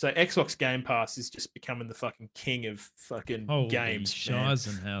 So Xbox Game Pass is just becoming the fucking king of fucking games.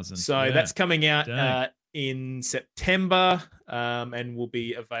 Scheisenhausen. So that's coming out in September and will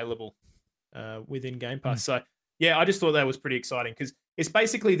be available within Game Pass. So yeah, I just thought that was pretty exciting because it's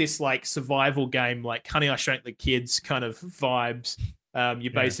basically this like survival game, like Honey, I Shrunk the Kids kind of vibes.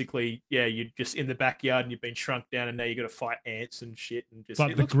 Basically, you're just in the backyard and you've been shrunk down and now you got to fight ants and shit. And just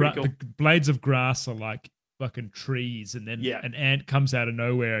like the blades of grass are like fucking trees, and then an ant comes out of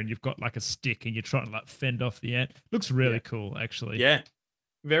nowhere and you've got like a stick and you're trying to like fend off the ant. Looks really cool, actually. Yeah.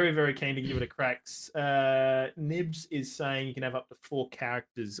 Very, very keen to give it a crack. Nibs is saying you can have up to 4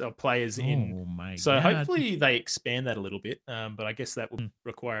 characters or players in. My so God. hopefully they expand that a little bit. But I guess that would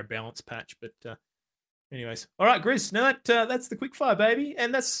require a balance patch. But anyways. All right, Grizz. Now that's the quickfire, baby.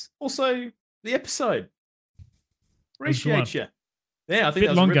 And that's also the episode. Appreciate you. Yeah, I think a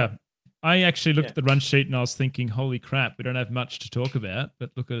bit longer. I actually looked at the run sheet and I was thinking, holy crap, we don't have much to talk about, but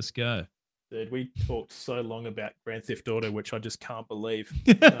look at us go. Dude, we talked so long about Grand Theft Auto, which I just can't believe.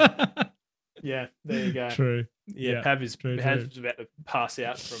 Yeah, there you go. True. Yeah, Pav is about to pass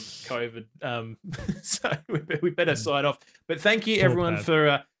out from COVID. So we better sign off. But thank you, everyone,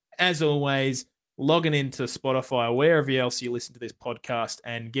 for, as always, logging into Spotify or wherever else you listen to this podcast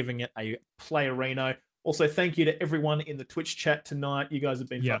and giving it a play-a-reno. Also, thank you to everyone in the Twitch chat tonight. You guys have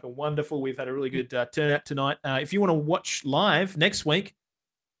been fucking wonderful. We've had a really good turnout tonight. If you want to watch live next week,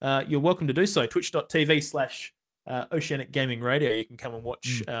 you're welcome to do so. Twitch.tv/Oceanic Gaming Radio. You can come and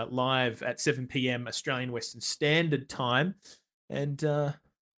watch live at 7 p.m. Australian Western Standard Time. And you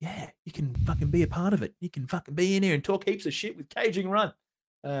can fucking be a part of it. You can fucking be in here and talk heaps of shit with Caging Run.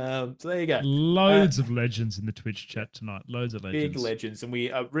 So there you go. Loads of legends in the Twitch chat tonight. Loads of legends. Big legends. And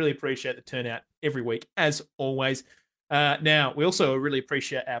we really appreciate the turnout every week, as always. Now, we also really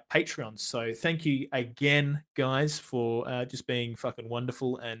appreciate our Patreons. So thank you again, guys, for just being fucking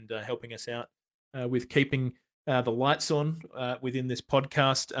wonderful and helping us out with keeping the lights on within this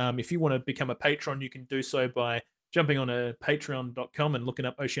podcast. If you want to become a patron, you can do so by jumping on a patreon.com and looking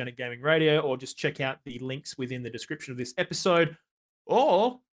up Oceanic Gaming Radio, or just check out the links within the description of this episode,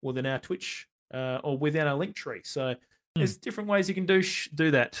 or within our Twitch or within our link tree. So there's different ways you can do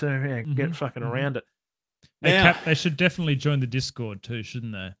that to get fucking around it. Now, they should definitely join the Discord too,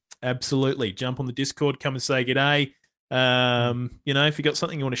 shouldn't they? Absolutely. Jump on the Discord, come and say g'day. If you got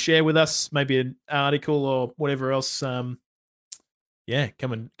something you want to share with us, maybe an article or whatever else, come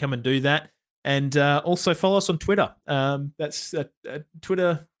and do that. And also follow us on Twitter. That's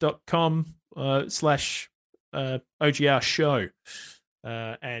twitter.com/OGR show.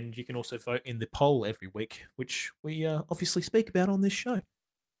 And you can also vote in the poll every week, which we obviously speak about on this show.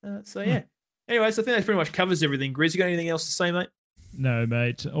 Anyways, I think that pretty much covers everything. Grizz, you got anything else to say, mate? No,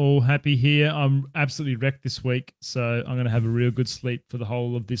 mate. All happy here. I'm absolutely wrecked this week, so I'm going to have a real good sleep for the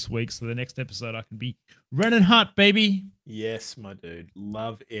whole of this week. So the next episode, I can be running hot, baby. Yes, my dude.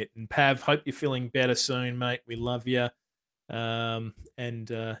 Love it. And Pav, hope you're feeling better soon, mate. We love you. Lots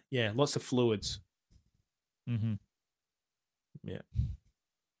of fluids. Mm-hmm. Yeah.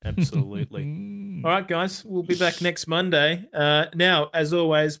 Absolutely. All right, guys. We'll be back next Monday. Now, as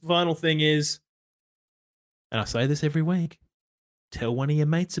always, final thing is, and I say this every week, tell one of your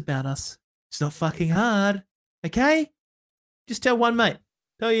mates about us. It's not fucking hard, okay? Just tell one mate.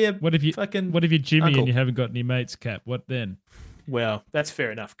 Tell you what if you're Jimmy uncle. And you haven't got any mates, Cap? What then? Well, that's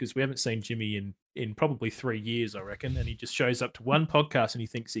fair enough, because we haven't seen Jimmy in probably 3 years, I reckon, and he just shows up to one podcast and he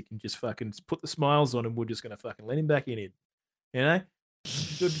thinks he can just fucking put the smiles on and we're just going to fucking let him back in it. You know?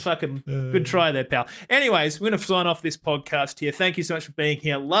 Good try there, pal. Anyways, we're going to sign off this podcast here. Thank you so much for being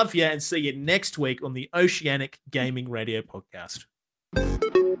here. Love you, and see you next week on the Oceanic Gaming Radio podcast.